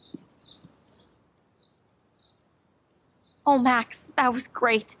 Oh, Max, that was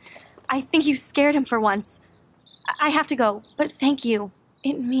great. I think you scared him for once. I have to go, but thank you.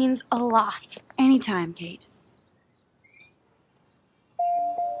 It means a lot. Anytime, Kate.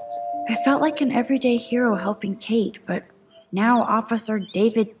 I felt like an everyday hero helping Kate, but now Officer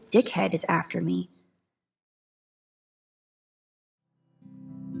David Dickhead is after me.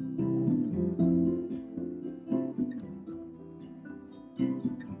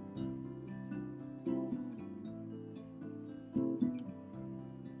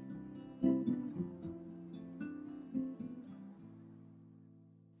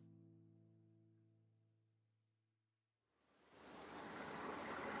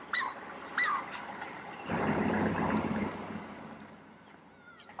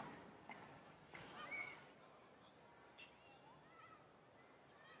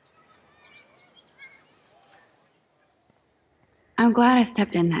 I'm glad I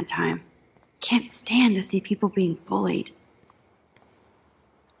stepped in that time. Can't stand to see people being bullied.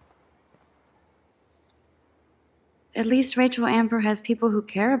 At least Rachel Amber has people who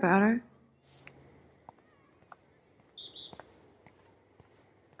care about her.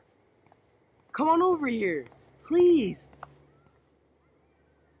 Come on over here, please.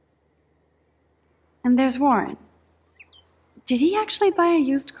 And there's Warren. Did he actually buy a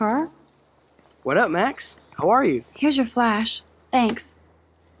used car? What up, Max? How are you? Here's your flash. Thanks.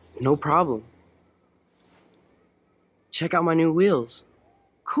 No problem. Check out my new wheels.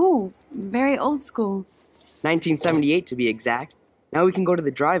 Cool. Very old school. 1978 to be exact. Now we can go to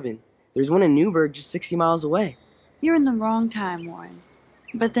the drive-in. There's one in Newburgh just 60 miles away. You're in the wrong time, Warren.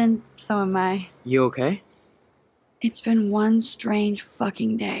 But then, so am I. You okay? It's been one strange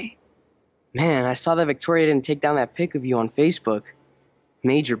fucking day. Man, I saw that Victoria didn't take down that pic of you on Facebook.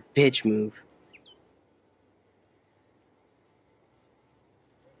 Major bitch move.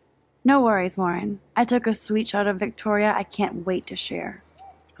 No worries, Warren. I took a sweet shot of Victoria I can't wait to share.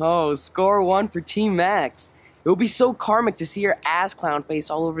 Oh, score 1 for Team Max. It would be so karmic to see her ass clown face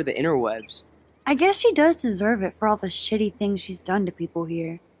all over the interwebs. I guess she does deserve it for all the shitty things she's done to people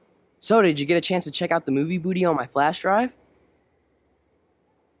here. So, did you get a chance to check out the movie booty on my flash drive?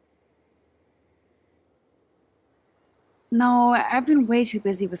 No, I've been way too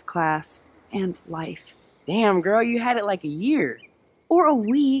busy with class and life. Damn, girl, you had it like a year. Or a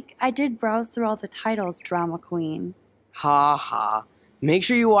week. I did browse through all the titles, drama queen. Ha ha. Make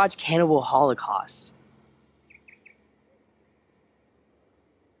sure you watch Cannibal Holocaust.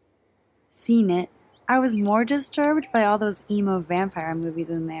 Seen it. I was more disturbed by all those emo vampire movies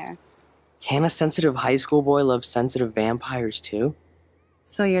in there. Can a sensitive high school boy love sensitive vampires too?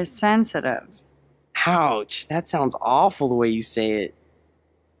 So you're sensitive. Ouch, that sounds awful the way you say it.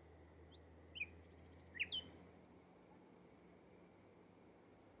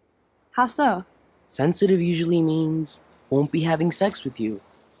 How so? Sensitive usually means won't be having sex with you.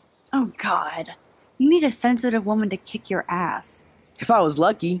 Oh God. You need a sensitive woman to kick your ass. If I was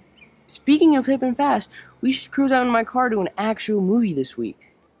lucky. Speaking of hip and fast, we should cruise out in my car to an actual movie this week.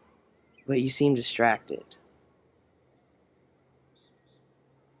 But you seem distracted.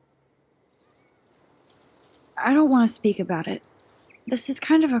 I don't want to speak about it. This is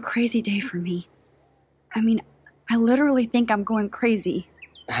kind of a crazy day for me. I mean, I literally think I'm going crazy.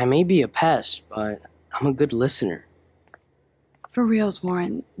 I may be a pest, but I'm a good listener. For reals,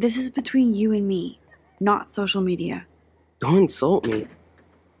 Warren, this is between you and me, not social media. Don't insult me.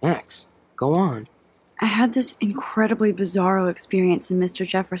 Max, go on. I had this incredibly bizarro experience in Mr.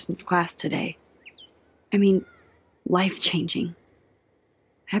 Jefferson's class today. I mean, life-changing.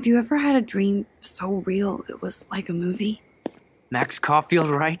 Have you ever had a dream so real it was like a movie? Max Caulfield,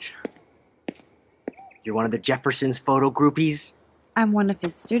 right? You're one of the Jefferson's photo groupies? I'm one of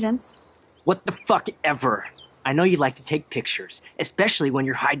his students. What the fuck ever? I know you like to take pictures, especially when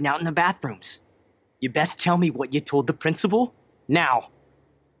you're hiding out in the bathrooms. You best tell me what you told the principal? Now.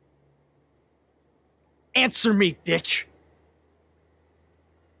 Answer me, bitch!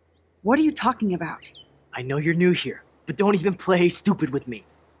 What are you talking about? I know you're new here, but don't even play stupid with me.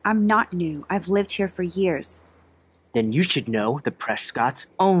 I'm not new. I've lived here for years. Then you should know the Prescotts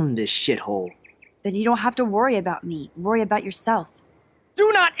own this shithole. Then you don't have to worry about me. Worry about yourself. Do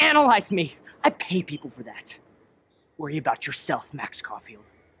not analyze me! I pay people for that. Worry about yourself, Max Caulfield.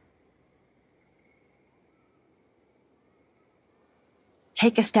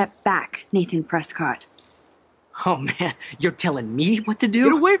 Take a step back, Nathan Prescott. Oh man, you're telling me what to do?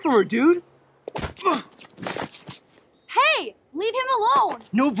 Get away from her, dude! Hey! Leave him alone!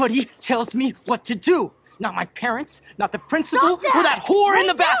 Nobody tells me what to do! Not my parents, not the principal, Stop that! or that whore Right in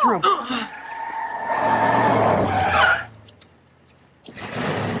the bathroom!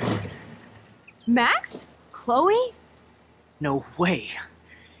 Max? Chloe? No way.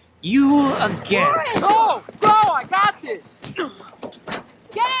 You again. Warren! Go! Go! I got this!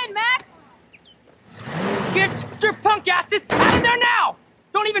 Get in, Max! Get your punk asses out of there now!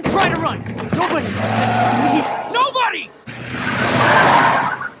 Don't even try to run! Nobody! This is me! Nobody!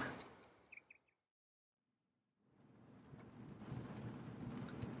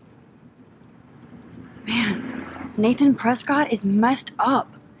 Man, Nathan Prescott is messed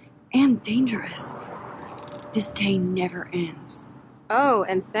up and dangerous. This day never ends. Oh,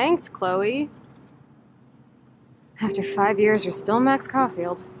 and thanks, Chloe. After 5 years, you're still Max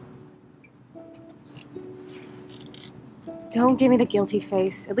Caulfield. Don't give me the guilty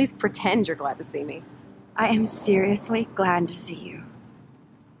face. At least pretend you're glad to see me. I am seriously glad to see you.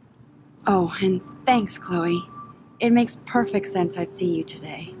 Oh, and thanks, Chloe. It makes perfect sense I'd see you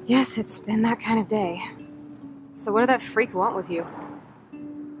today. Yes, it's been that kind of day. So what did that freak want with you?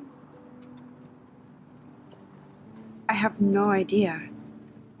 I have no idea.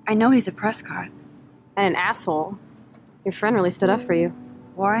 I know he's a Prescott. And an asshole. Your friend really stood up for you.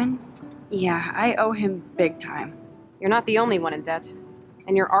 Warren? Yeah, I owe him big time. You're not the only one in debt.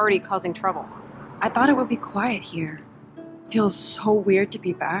 And you're already causing trouble. I thought it would be quiet here. Feels so weird to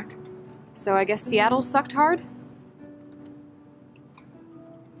be back. So I guess Seattle sucked hard?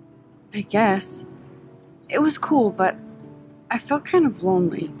 I guess. It was cool, but I felt kind of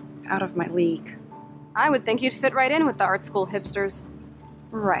lonely, out of my league. I would think you'd fit right in with the art school hipsters.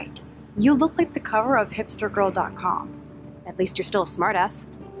 Right. You look like the cover of hipstergirl.com. At least you're still a smartass.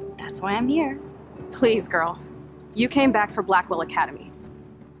 That's why I'm here. Please, girl. You came back for Blackwell Academy.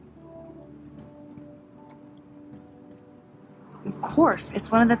 Of course, it's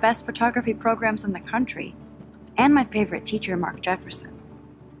one of the best photography programs in the country. And my favorite teacher, Mark Jefferson.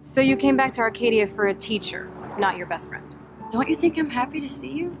 So you came back to Arcadia for a teacher, not your best friend. Don't you think I'm happy to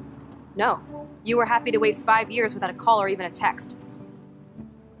see you? No. You were happy to wait 5 years without a call or even a text.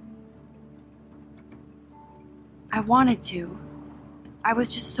 I wanted to. I was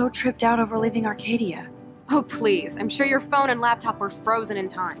just so tripped out over leaving Arcadia. Oh, please. I'm sure your phone and laptop were frozen in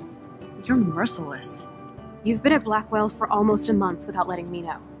time. You're merciless. You've been at Blackwell for almost a month without letting me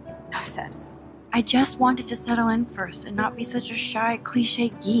know. Enough said. I just wanted to settle in first and not be such a shy, cliche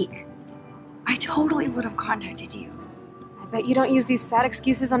geek. I totally would have contacted you. I bet you don't use these sad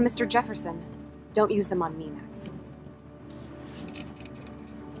excuses on Mr. Jefferson. Don't use them on me, Max.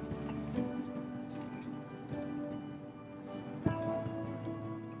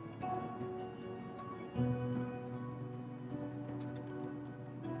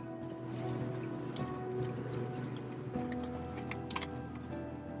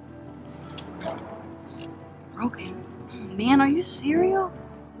 Broken. Man, are you serial?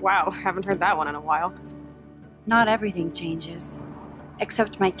 Wow, haven't heard that one in a while. Not everything changes.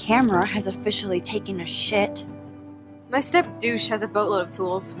 Except my camera has officially taken a shit. My step-douche has a boatload of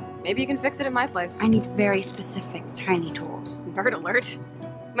tools. Maybe you can fix it at my place. I need very specific, tiny tools. Nerd alert.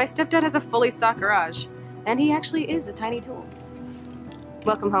 My stepdad has a fully stocked garage, and he actually is a tiny tool.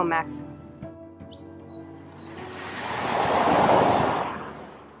 Welcome home, Max.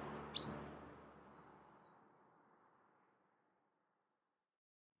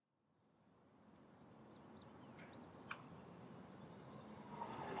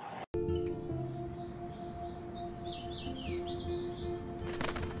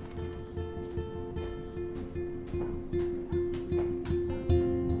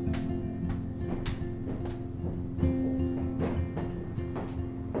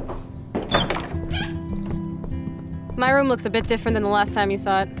 My room looks a bit different than the last time you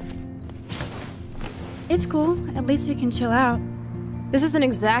saw it. It's cool. At least we can chill out. This isn't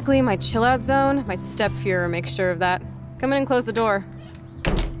exactly my chill-out zone. My step-Fuhrer makes sure of that. Come in and close the door.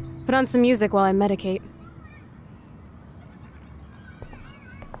 Put on some music while I medicate.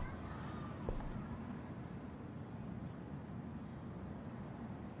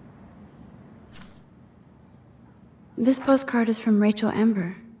 This postcard is from Rachel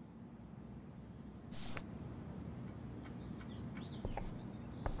Amber.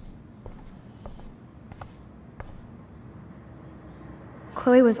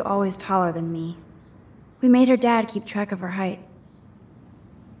 Chloe was always taller than me. We made her dad keep track of her height.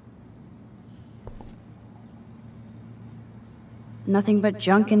 Nothing but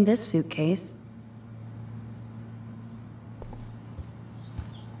junk in this suitcase.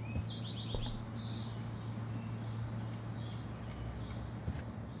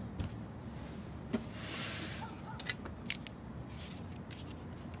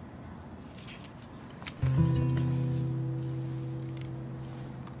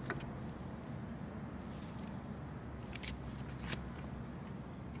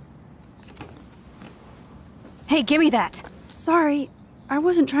 Hey, give me that! Sorry, I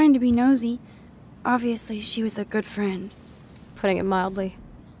wasn't trying to be nosy. Obviously, she was a good friend. It's putting it mildly.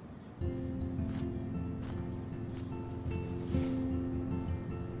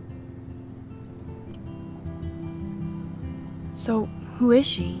 So, who is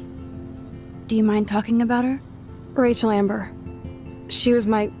she? Do you mind talking about her? Rachel Amber. She was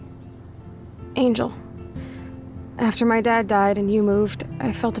my angel. After my dad died and you moved,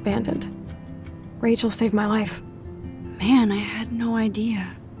 I felt abandoned. Rachel saved my life. Man, I had no idea.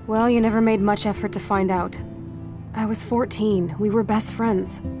 Well, you never made much effort to find out. I was 14. We were best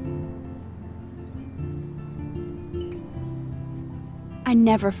friends. I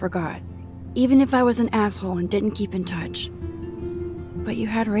never forgot, even if I was an asshole and didn't keep in touch. But you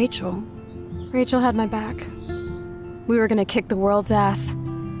had Rachel. Rachel had my back. We were gonna kick the world's ass.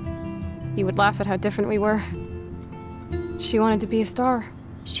 You would laugh at how different we were. She wanted to be a star.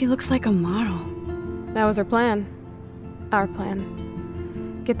 She looks like a model. That was her plan. Our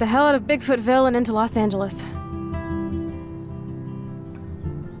plan. Get the hell out of Bigfootville and into Los Angeles.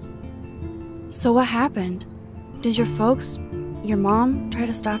 So what happened? Did your folks, your mom, try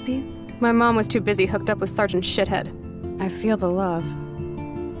to stop you? My mom was too busy hooked up with Sergeant Shithead. I feel the love.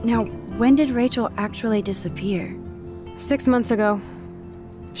 Now, when did Rachel actually disappear? 6 months ago.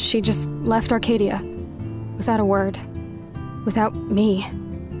 She just left Arcadia. Without a word. Without me.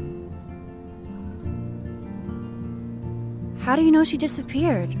 How do you know she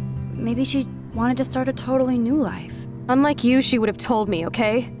disappeared? Maybe she wanted to start a totally new life. Unlike you, she would have told me,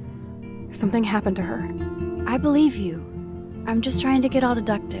 okay? Something happened to her. I believe you. I'm just trying to get all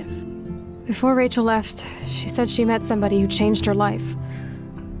deductive. Before Rachel left, she said she met somebody who changed her life.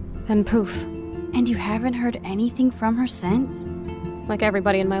 Then poof. And you haven't heard anything from her since? Like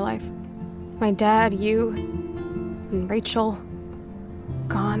everybody in my life. My dad, you, and Rachel.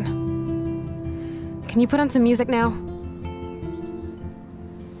 Gone. Can you put on some music now?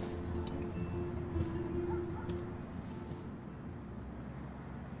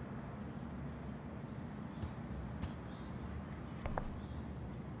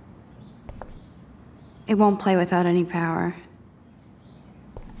 It won't play without any power.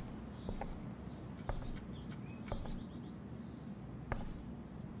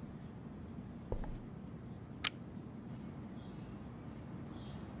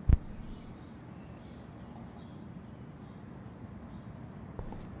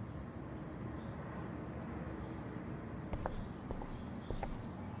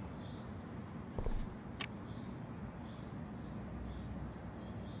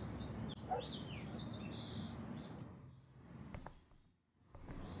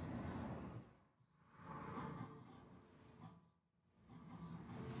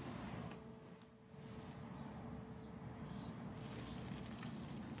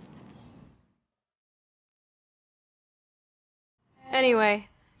 Anyway,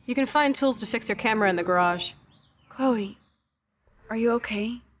 you can find tools to fix your camera in the garage. Chloe, are you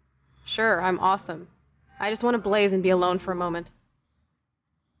okay? Sure, I'm awesome. I just want to blaze and be alone for a moment.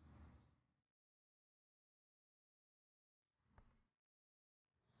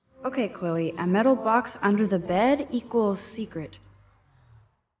 Okay, Chloe, a metal box under the bed equals secret.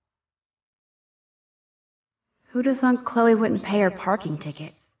 Who'd have thunk Chloe wouldn't pay her parking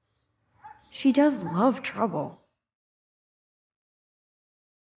tickets? She does love trouble.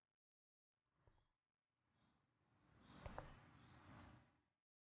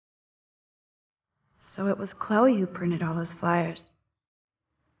 So it was Chloe who printed all those flyers.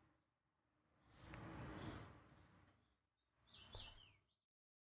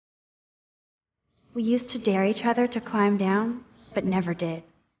 We used to dare each other to climb down, but never did.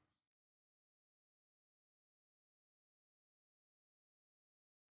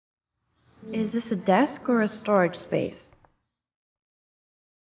 Is this a desk or a storage space?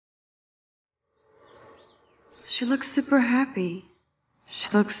 She looks super happy. She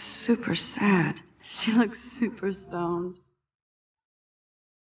looks super sad. She looks super stoned.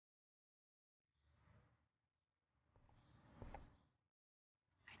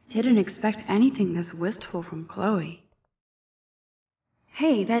 I didn't expect anything this wistful from Chloe.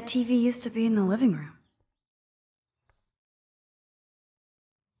 Hey, that TV used to be in the living room.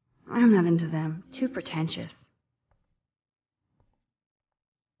 I'm not into them. Too pretentious.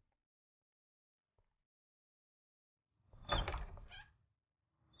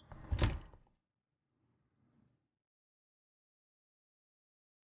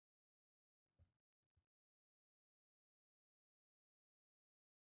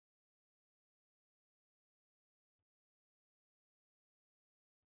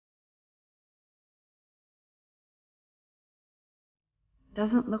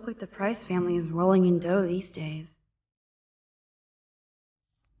 Doesn't look like the Price family is rolling in dough these days.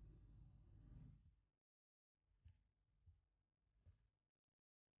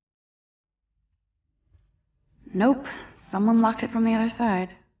 Nope, someone locked it from the other side.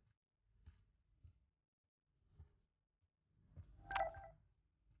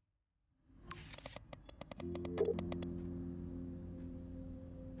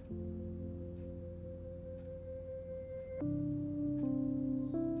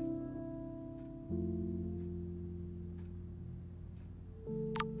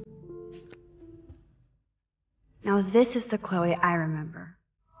 Now this is the Chloe I remember.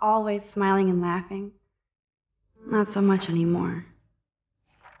 Always smiling and laughing. Not so much anymore.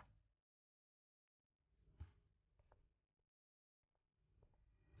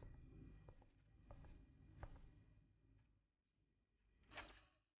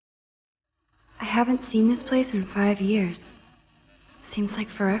 I haven't seen this place in 5 years. Seems like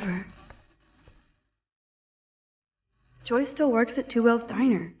forever. Joyce still works at Two Whales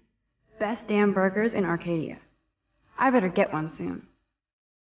Diner. Best damn burgers in Arcadia. I better get one soon.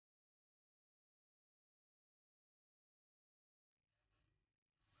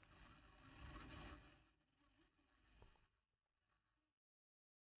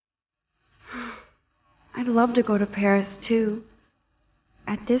 I'd love to go to Paris, too.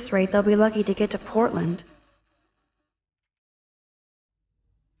 At this rate, they'll be lucky to get to Portland.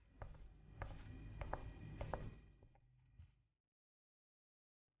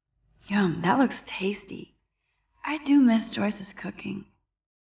 Yum, that looks tasty. I do miss Joyce's cooking.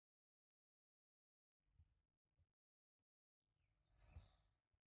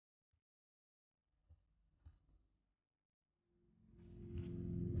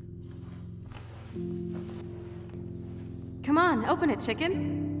 Come on, open it,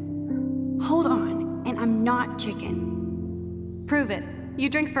 chicken. Hold on, and I'm not chicken. Prove it. You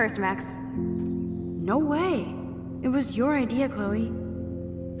drink first, Max. No way. It was your idea, Chloe.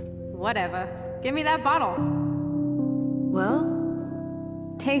 Whatever. Give me that bottle.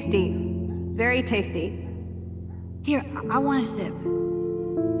 Well? Tasty. Very tasty. Here, I want a sip.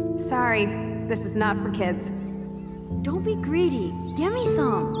 Sorry, this is not for kids. Don't be greedy. Give me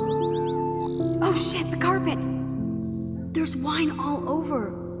some. Oh shit, the carpet! There's wine all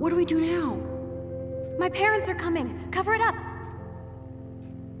over. What do we do now? My parents are coming. Cover it up.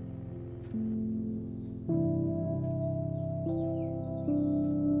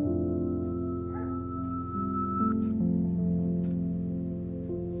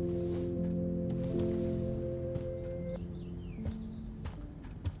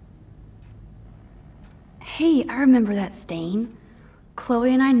 Hey, I remember that stain.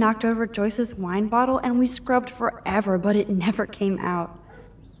 Chloe and I knocked over Joyce's wine bottle and we scrubbed forever, but it never came out.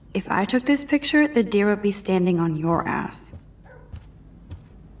 If I took this picture, the deer would be standing on your ass.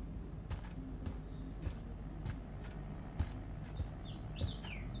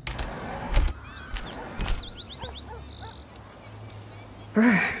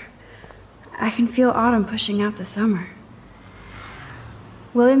 Brr. I can feel autumn pushing out the summer.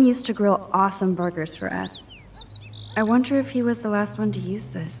 William used to grill awesome burgers for us. I wonder if he was the last one to use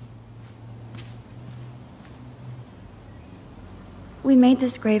this. We made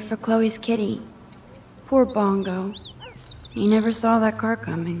this grave for Chloe's kitty. Poor Bongo. He never saw that car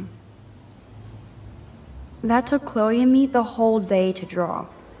coming. That took Chloe and me the whole day to draw.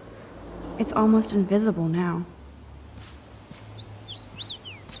 It's almost invisible now.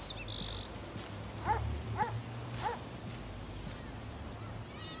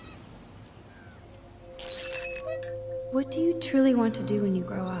 What do you truly want to do when you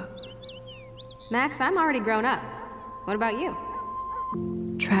grow up? Max, I'm already grown up. What about you?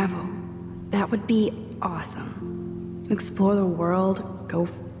 Travel. That would be awesome. Explore the world, go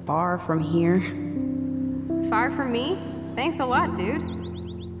far from here. Far from me? Thanks a lot, dude.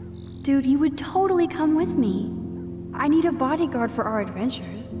 Dude, you would totally come with me. I need a bodyguard for our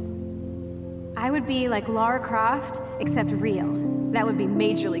adventures. I would be like Lara Croft, except real. That would be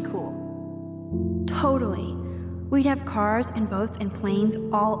majorly cool. Totally. We'd have cars and boats and planes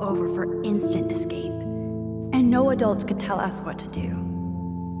all over for instant escape. And no adults could tell us what to do.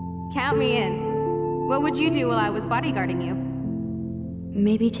 Count me in. What would you do while I was bodyguarding you?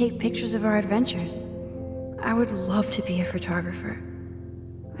 Maybe take pictures of our adventures. I would love to be a photographer.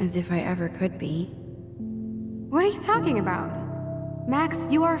 As if I ever could be. What are you talking about? Max,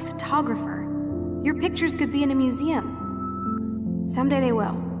 you are a photographer. Your pictures could be in a museum. Someday they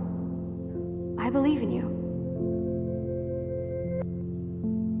will. I believe in you.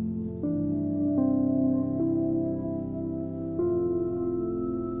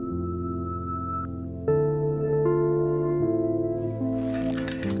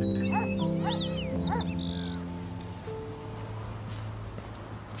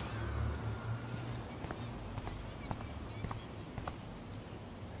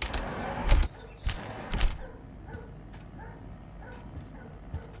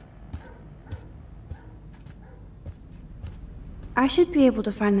 I should be able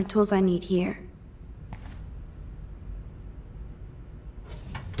to find the tools I need here.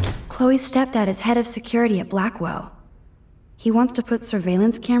 Chloe's stepdad is head of security at Blackwell. He wants to put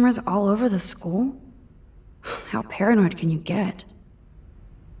surveillance cameras all over the school? How paranoid can you get?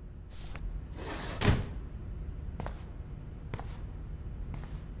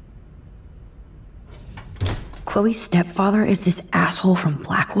 Chloe's stepfather is this asshole from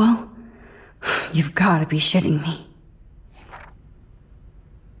Blackwell? You've gotta be shitting me.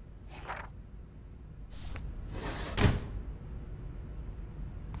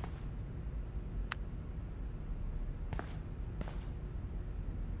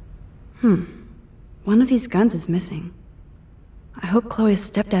 One of these guns is missing. I hope Chloe's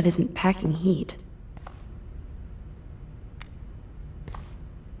stepdad isn't packing heat.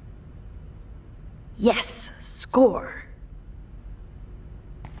 Yes! Score!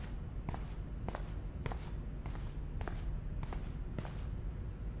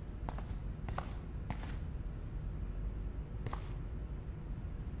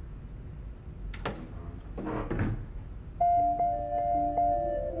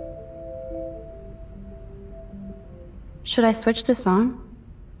 Should I switch this on?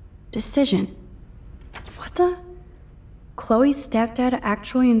 Decision. What the? Chloe's stepdad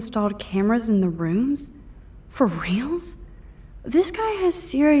actually installed cameras in the rooms? For reals? This guy has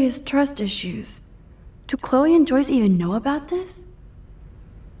serious trust issues. Do Chloe and Joyce even know about this?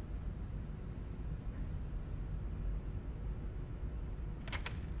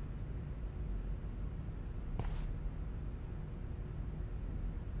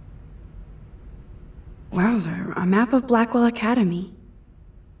 Wowzer, a map of Blackwell Academy.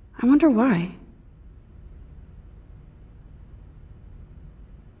 I wonder why.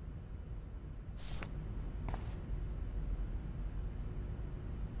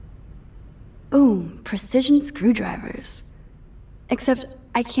 Boom, precision screwdrivers. Except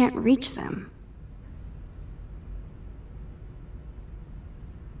I can't reach them.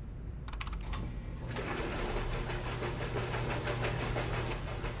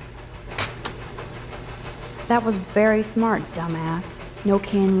 That was very smart, dumbass. No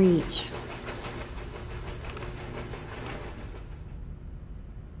can reach.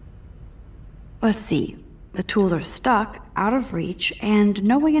 Let's see. The tools are stuck, out of reach, and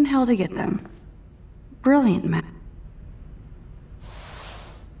no way in hell to get them. Brilliant,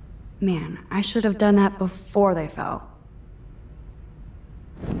 Man, I should have done that before they fell.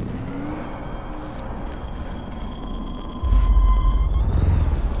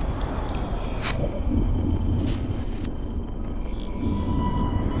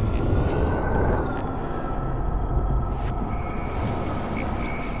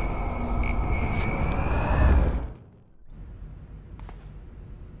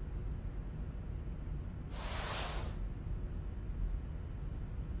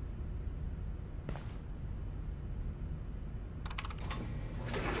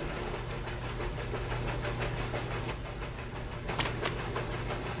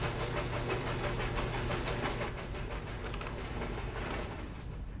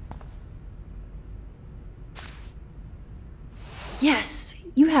 Yes,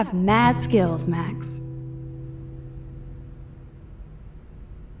 you have mad skills, Max.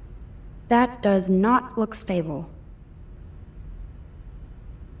 That does not look stable.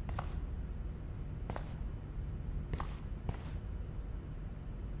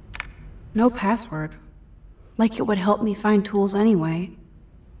 No password. Like it would help me find tools anyway.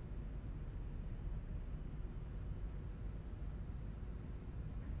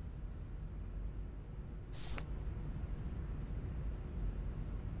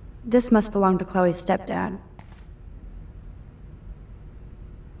 This must belong to Chloe's stepdad.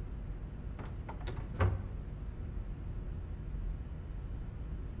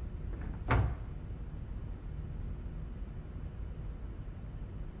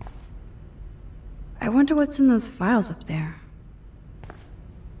 I wonder what's in those files up there.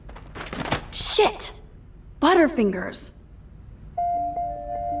 Shit! Butterfingers!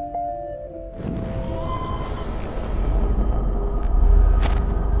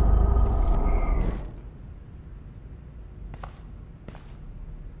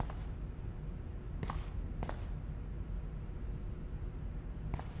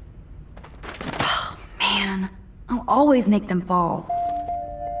 I'll always make them fall.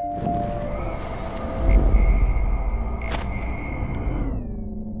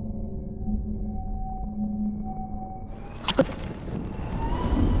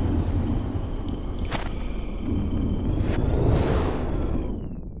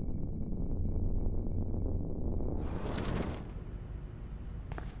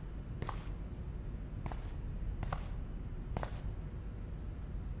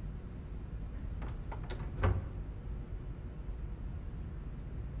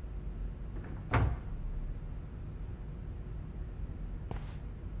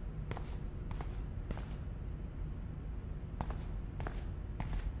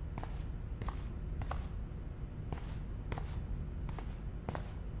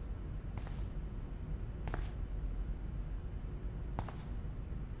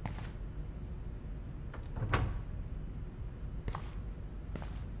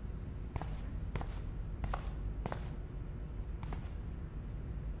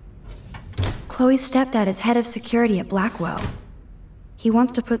 Chloe's stepdad is head of security at Blackwell. He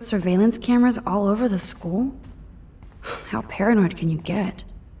wants to put surveillance cameras all over the school? How paranoid can you get?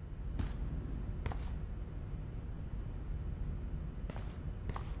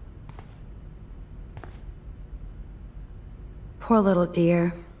 Poor little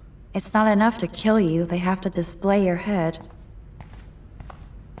dear. It's not enough to kill you, they have to display your head.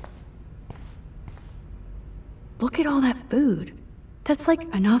 Look at all that food. That's like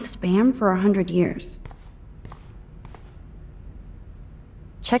enough spam for 100 years.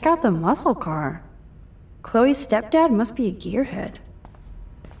 Check out the muscle car. Chloe's stepdad must be a gearhead.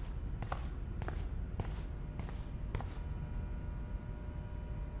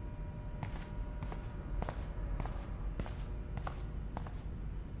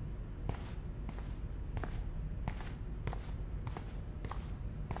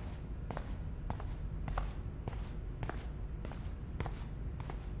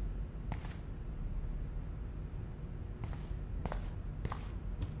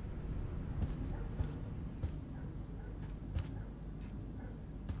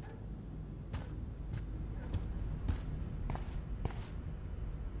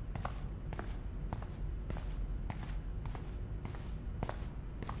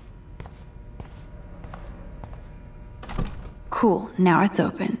 Cool, now it's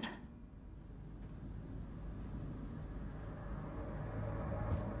opened.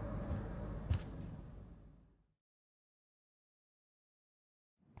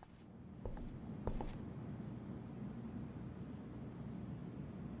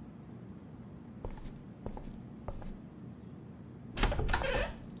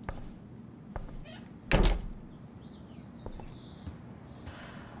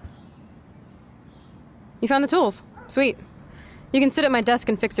 You found the tools. Sweet. You can sit at my desk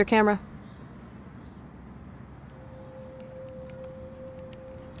and fix your camera.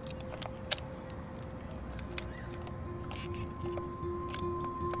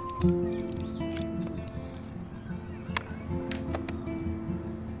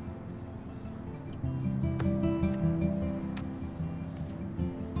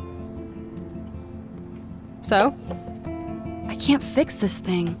 So? I can't fix this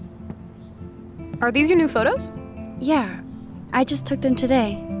thing. Are these your new photos? Yeah. I just took them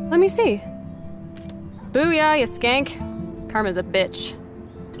today. Let me see. Booyah, you skank. Karma's a bitch.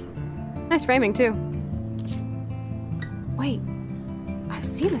 Nice framing, too. Wait. I've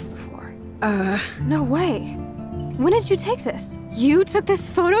seen this before. No way. When did you take this? You took this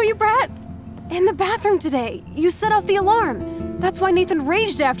photo, you brat? In the bathroom today. You set off the alarm. That's why Nathan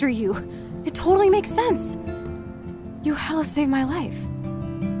raged after you. It totally makes sense. You hella saved my life.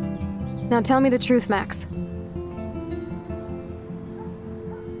 Now tell me the truth, Max.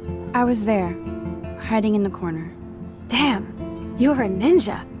 I was there, hiding in the corner. Damn, you're a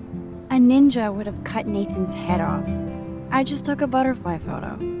ninja. A ninja would have cut Nathan's head off. I just took a butterfly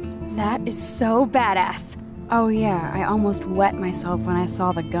photo. That is so badass. Oh yeah, I almost wet myself when I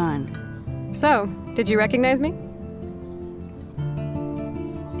saw the gun. So, did you recognize me?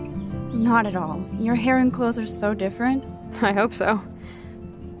 Not at all. Your hair and clothes are so different. I hope so.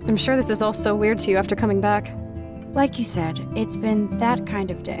 I'm sure this is all so weird to you after coming back. Like you said, it's been that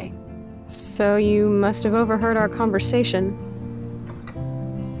kind of day. So you must have overheard our conversation.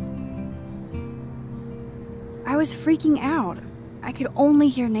 I was freaking out. I could only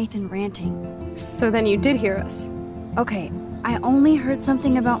hear Nathan ranting. So then you did hear us. Okay, I only heard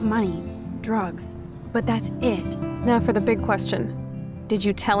something about money, drugs, but that's it. Now for the big question. Did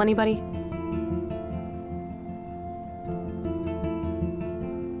you tell anybody?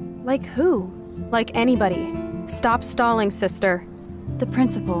 Like who? Like anybody. Stop stalling, sister. The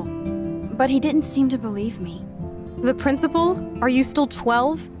principal. But he didn't seem to believe me. The principal? Are you still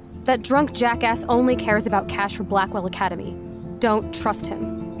 12? That drunk jackass only cares about cash for Blackwell Academy. Don't trust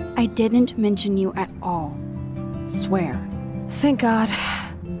him. I didn't mention you at all. Swear. Thank God.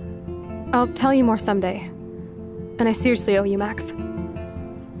 I'll tell you more someday. And I seriously owe you, Max.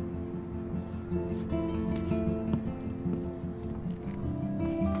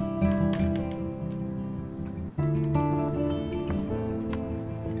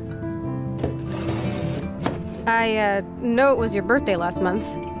 I know it was your birthday last month.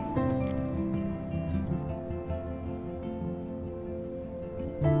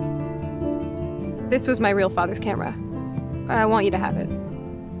 This was my real father's camera. I want you to have it.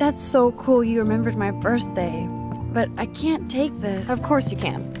 That's so cool you remembered my birthday. But I can't take this. Of course you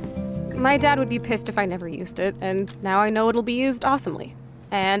can. My dad would be pissed if I never used it, and now I know it'll be used awesomely.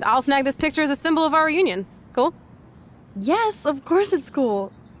 And I'll snag this picture as a symbol of our reunion. Cool? Yes, of course it's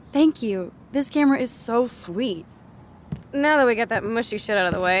cool. Thank you. This camera is so sweet. Now that we got that mushy shit out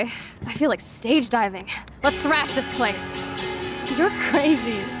of the way, I feel like stage diving. Let's thrash this place. You're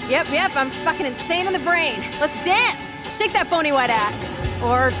crazy. Yep, I'm fucking insane in the brain. Let's dance! Shake that bony white ass.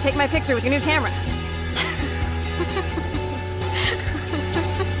 Or take my picture with your new camera.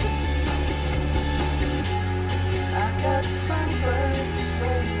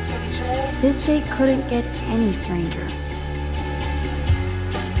 This date couldn't get any stranger.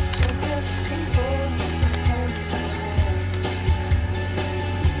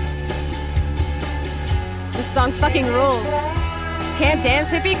 This song fucking rules. Can't dance,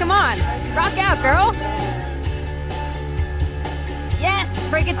 hippie? Come on. Rock out, girl. Yes,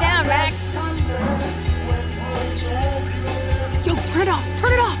 break it down, Max. Yo, turn it off!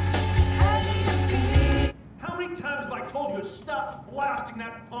 Turn it off! How many times have I told you to stop blasting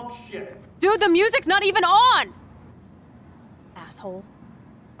that punk shit? Dude, the music's not even on! Asshole.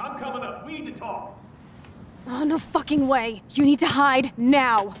 I'm coming up. We need to talk. Oh, no fucking way. You need to hide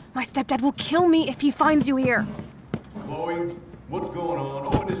now. My stepdad will kill me if he finds you here. Chloe, what's going on?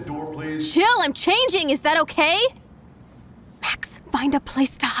 Open this door, please. Chill, I'm changing. Is that okay? Max, find a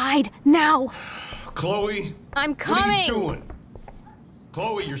place to hide now. Chloe. I'm What are coming. you doing?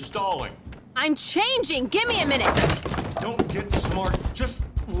 Chloe, you're stalling. I'm changing. Give me a minute. Don't get smart. Just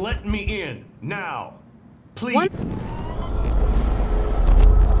let me in. Now. Please.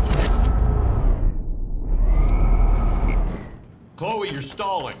 Chloe, you're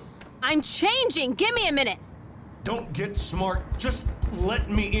stalling. I'm changing. Give me a minute. Don't get smart. Just let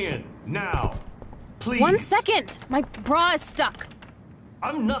me in. Now. Please. 1 second. My bra is stuck.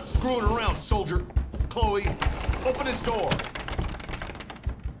 I'm not screwing around, soldier. Chloe, open this door.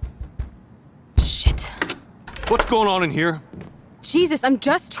 Shit. What's going on in here? Jesus, I'm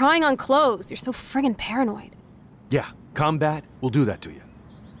just trying on clothes. You're so friggin' paranoid. Yeah, combat will do that to you.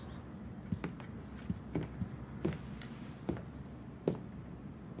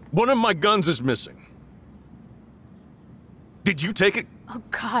 One of my guns is missing. Did you take it? Oh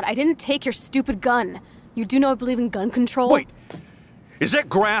God, I didn't take your stupid gun. You do know I believe in gun control? Wait, is that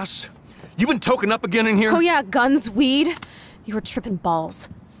grass? You been toking up again in here? Oh yeah, guns, weed. You were tripping balls.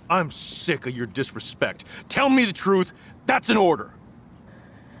 I'm sick of your disrespect. Tell me the truth. That's an order.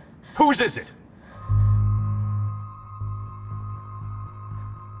 Whose is it?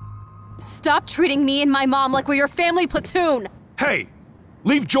 Stop treating me and my mom like we're your family platoon. Hey,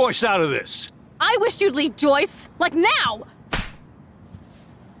 leave Joyce out of this. I wish you'd leave Joyce. Like now.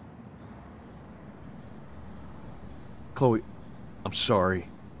 Chloe, I'm sorry.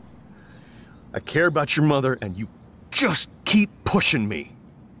 I care about your mother, and you just keep pushing me.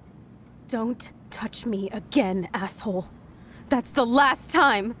 Don't touch me again, asshole. That's the last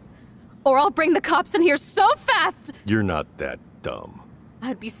time. Or I'll bring the cops in here so fast! You're not that dumb.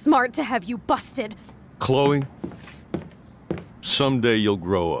 I'd be smart to have you busted. Chloe, someday you'll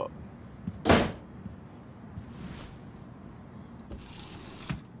grow up.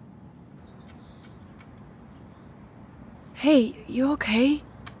 Hey, you okay?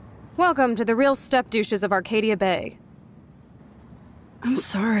 Welcome to the real step douches of Arcadia Bay. I'm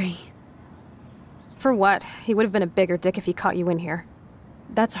sorry. For what? He would have been a bigger dick if he caught you in here.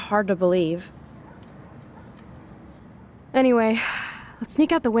 That's hard to believe. Anyway, let's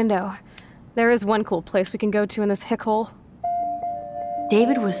sneak out the window. There is one cool place we can go to in this hick hole.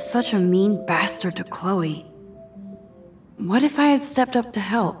 David was such a mean bastard to Chloe. What if I had stepped up to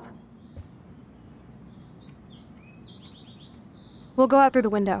help? We'll go out through the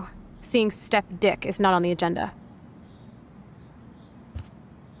window. Seeing step dick is not on the agenda.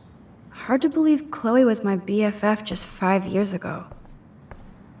 Hard to believe Chloe was my BFF just 5 years ago.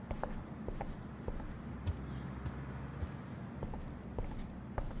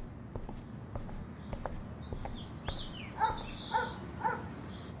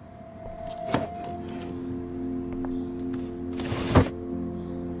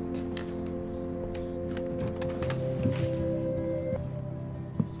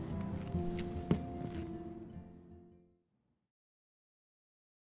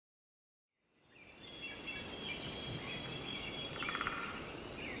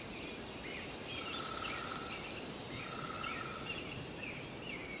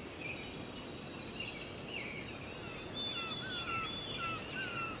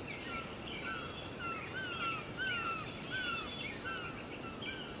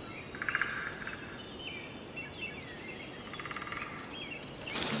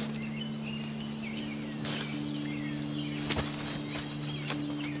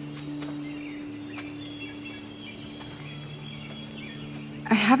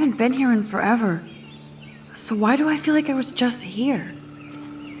 I haven't been here in forever. So why do I feel like I was just here?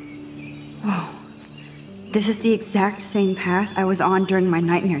 Whoa. This is the exact same path I was on during my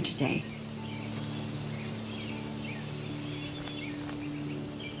nightmare today.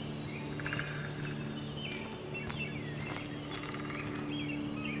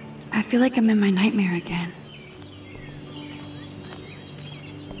 I feel like I'm in my nightmare again.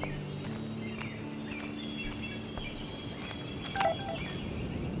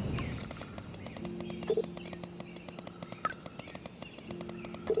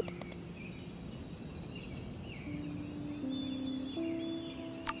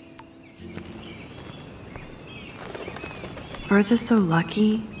 Birds are so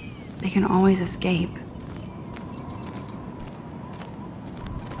lucky, they can always escape.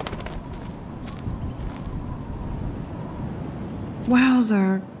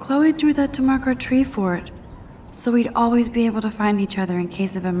 Wowzer, Chloe drew that to mark our tree fort, so we'd always be able to find each other in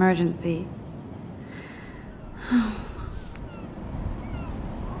case of emergency.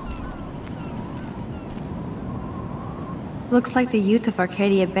 Looks like the youth of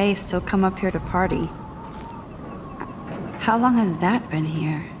Arcadia Bay still come up here to party. How long has that been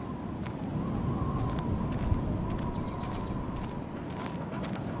here?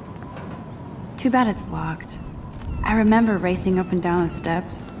 Too bad it's locked. I remember racing up and down the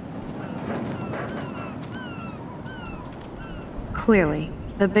steps. Clearly,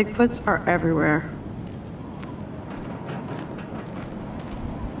 the Bigfoots are everywhere.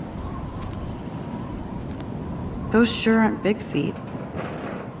 Those sure aren't big feet.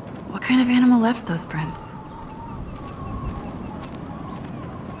 What kind of animal left those prints?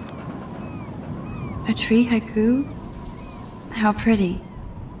 A tree haiku? How pretty.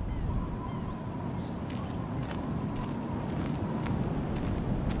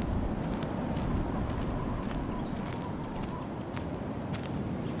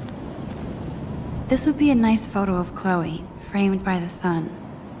 This would be a nice photo of Chloe, framed by the sun.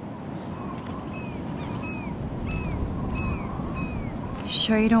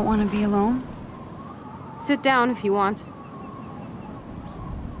 Sure you don't want to be alone? Sit down if you want.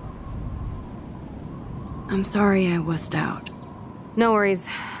 I'm sorry I wussed out. No worries.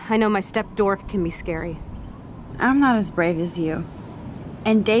 I know my step dork can be scary. I'm not as brave as you.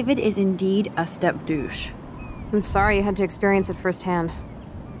 And David is indeed a step douche. I'm sorry you had to experience it firsthand.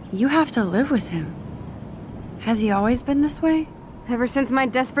 You have to live with him. Has he always been this way? Ever since my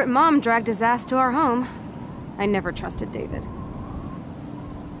desperate mom dragged his ass to our home. I never trusted David.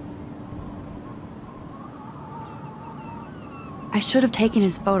 I should have taken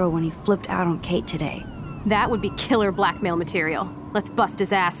his photo when he flipped out on Kate today. That would be killer blackmail material. Let's bust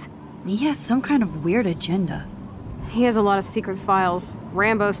his ass. He has some kind of weird agenda. He has a lot of secret files.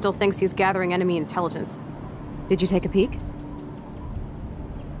 Rambo still thinks he's gathering enemy intelligence. Did you take a peek?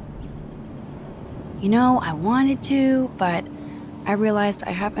 You know, I wanted to, but I realized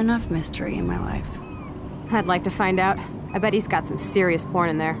I have enough mystery in my life. I'd like to find out. I bet he's got some serious porn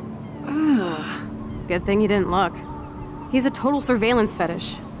in there. Ugh. Good thing you didn't look. He's a total surveillance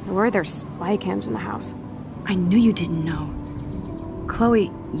fetish. Where are there spy cams in the house? I knew you didn't know.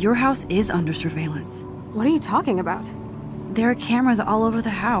 Chloe, your house is under surveillance. What are you talking about? There are cameras all over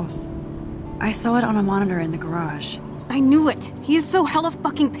the house. I saw it on a monitor in the garage. I knew it! He is so hella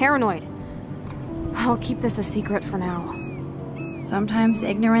fucking paranoid. I'll keep this a secret for now. Sometimes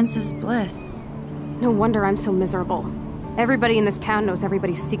ignorance is bliss. No wonder I'm so miserable. Everybody in this town knows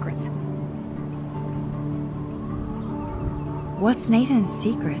everybody's secrets. What's Nathan's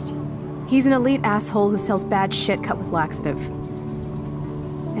secret? He's an elite asshole who sells bad shit cut with laxative.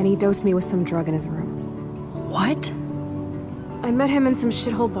 And he dosed me with some drug in his room. What? I met him in some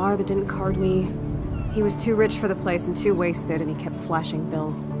shithole bar that didn't card me. He was too rich for the place and too wasted, and he kept flashing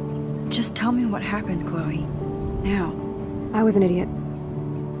bills. Just tell me what happened, Chloe. Now. I was an idiot.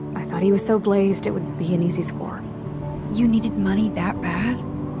 I thought he was so blazed it would be an easy score. You needed money that bad?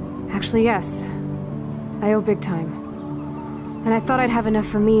 Actually, yes. I owe big time. And I thought I'd have enough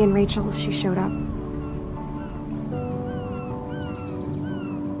for me and Rachel if she showed up.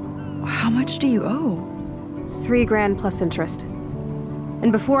 How much do you owe? $3 grand plus interest.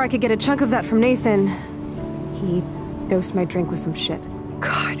 And before I could get a chunk of that from Nathan, he dosed my drink with some shit.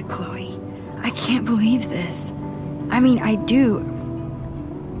 God, Chloe, I can't believe this. I mean, I do.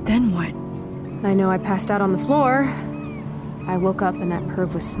 Then what? I know I passed out on the floor. I woke up and that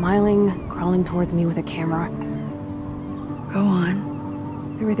perv was smiling, crawling towards me with a camera. Go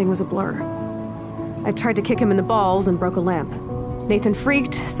on. Everything was a blur. I tried to kick him in the balls and broke a lamp. Nathan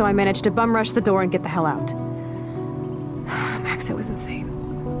freaked, so I managed to bum rush the door and get the hell out. Max, it was insane.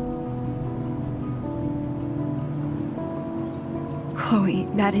 Chloe,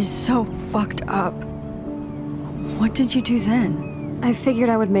 that is so fucked up. What did you do then? I figured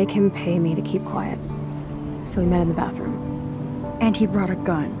I would make him pay me to keep quiet. So we met in the bathroom. And he brought a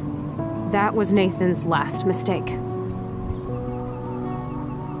gun. That was Nathan's last mistake.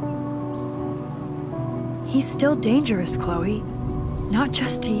 He's still dangerous, Chloe. Not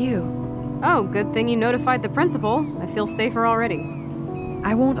just to you. Oh, good thing you notified the principal. I feel safer already.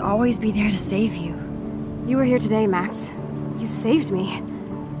 I won't always be there to save you. You were here today, Max. You saved me.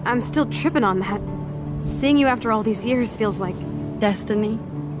 I'm still tripping on that. Seeing you after all these years feels like... destiny.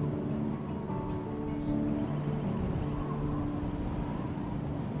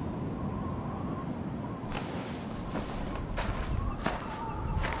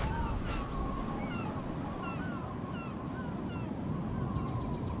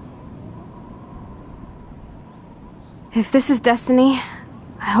 If this is destiny,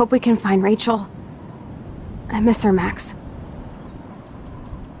 I hope we can find Rachel. I miss her, Max.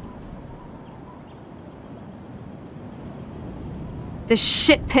 This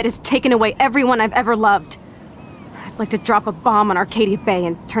shit pit has taken away everyone I've ever loved. I'd like to drop a bomb on Arcadia Bay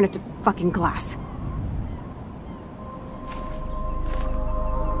and turn it to fucking glass.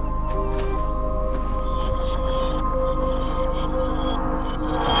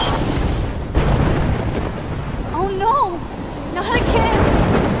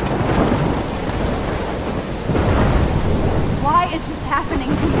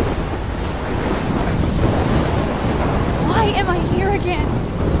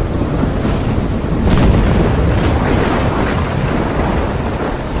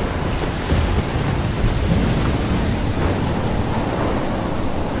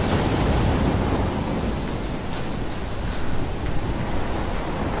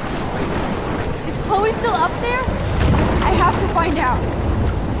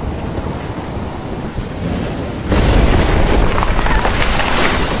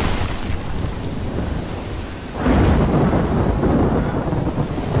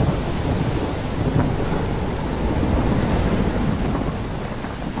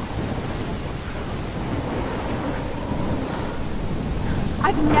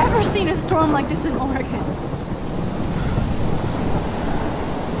 I've never seen a storm like this in Oregon.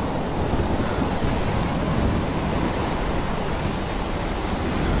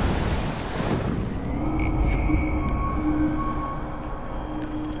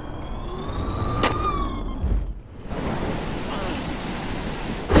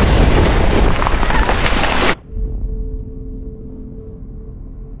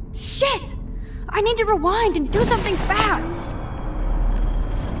 Shit! I need to rewind and do something fast!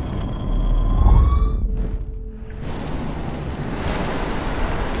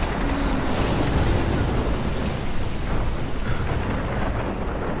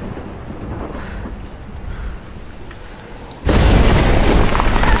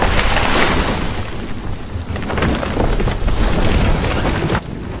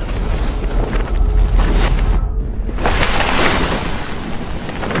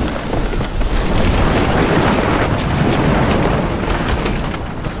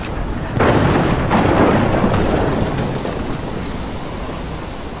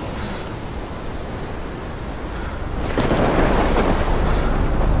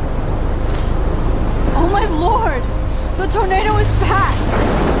 tornado is back!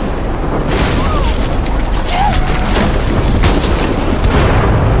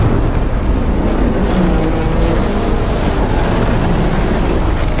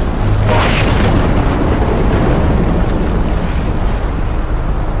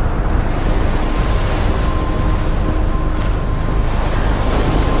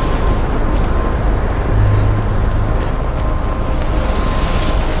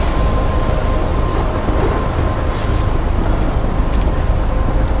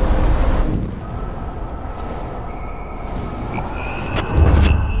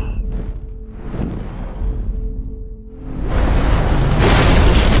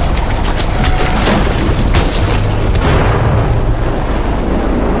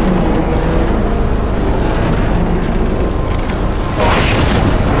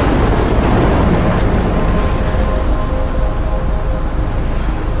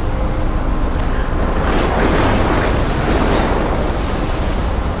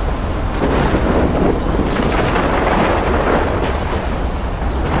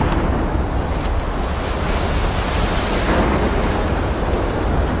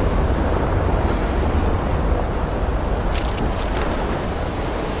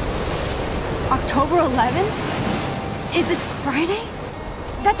 October 11th? Is this Friday?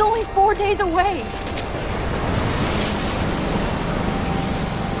 That's only 4 days away!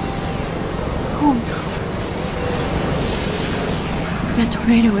 Oh no. That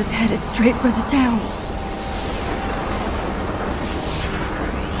tornado is headed straight for the town.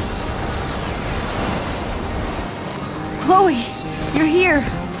 Chloe! You're here!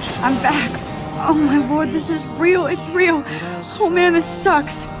 I'm back! Oh my lord, this is real! It's real! Oh man, this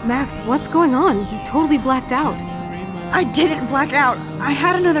sucks! Max, what's going on? You totally blacked out. I didn't black out. I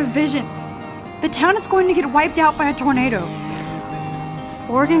had another vision. The town is going to get wiped out by a tornado.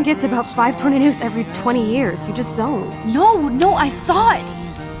 Oregon gets about 5 tornadoes every 20 years. You just zoned. No, I saw it.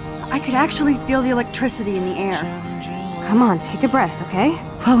 I could actually feel the electricity in the air. Come on, take a breath, okay?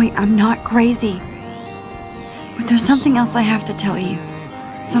 Chloe, I'm not crazy. But there's something else I have to tell you.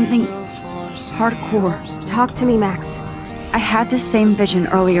 Something hardcore. Talk to me, Max. I had this same vision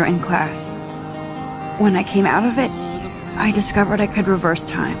earlier in class. When I came out of it, I discovered I could reverse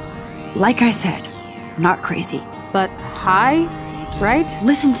time. Like I said, not crazy. But high, right?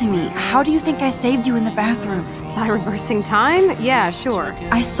 Listen to me. How do you think I saved you in the bathroom? By reversing time? Yeah, sure.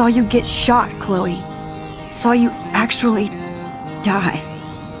 I saw you get shot, Chloe. Saw you actually die.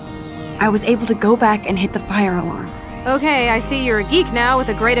 I was able to go back and hit the fire alarm. Okay, I see you're a geek now with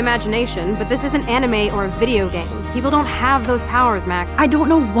a great imagination, but this isn't anime or a video game. People don't have those powers, Max. I don't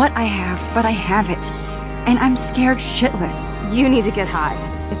know what I have, but I have it. And I'm scared shitless. You need to get high.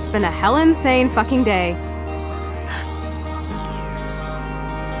 It's been a hell insane fucking day.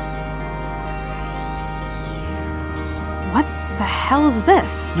 What the hell is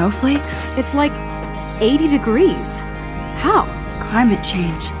this? Snowflakes? It's like 80 degrees. How? Climate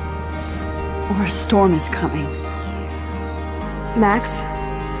change. Or a storm is coming. Max,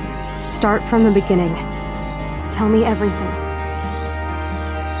 start from the beginning. Tell me everything.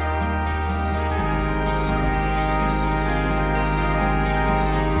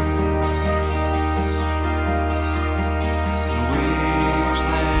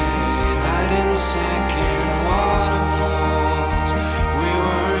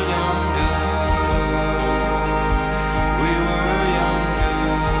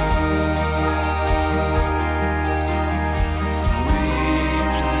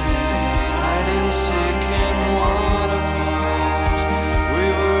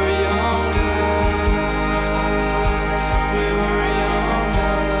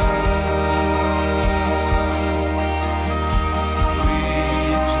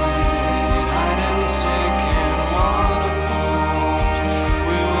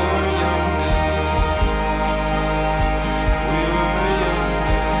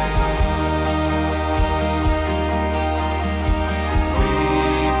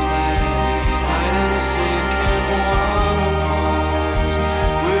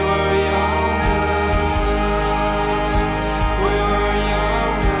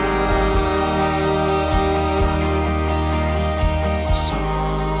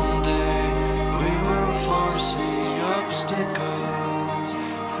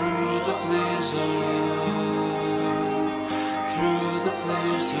 through the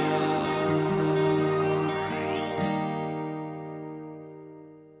blizzard.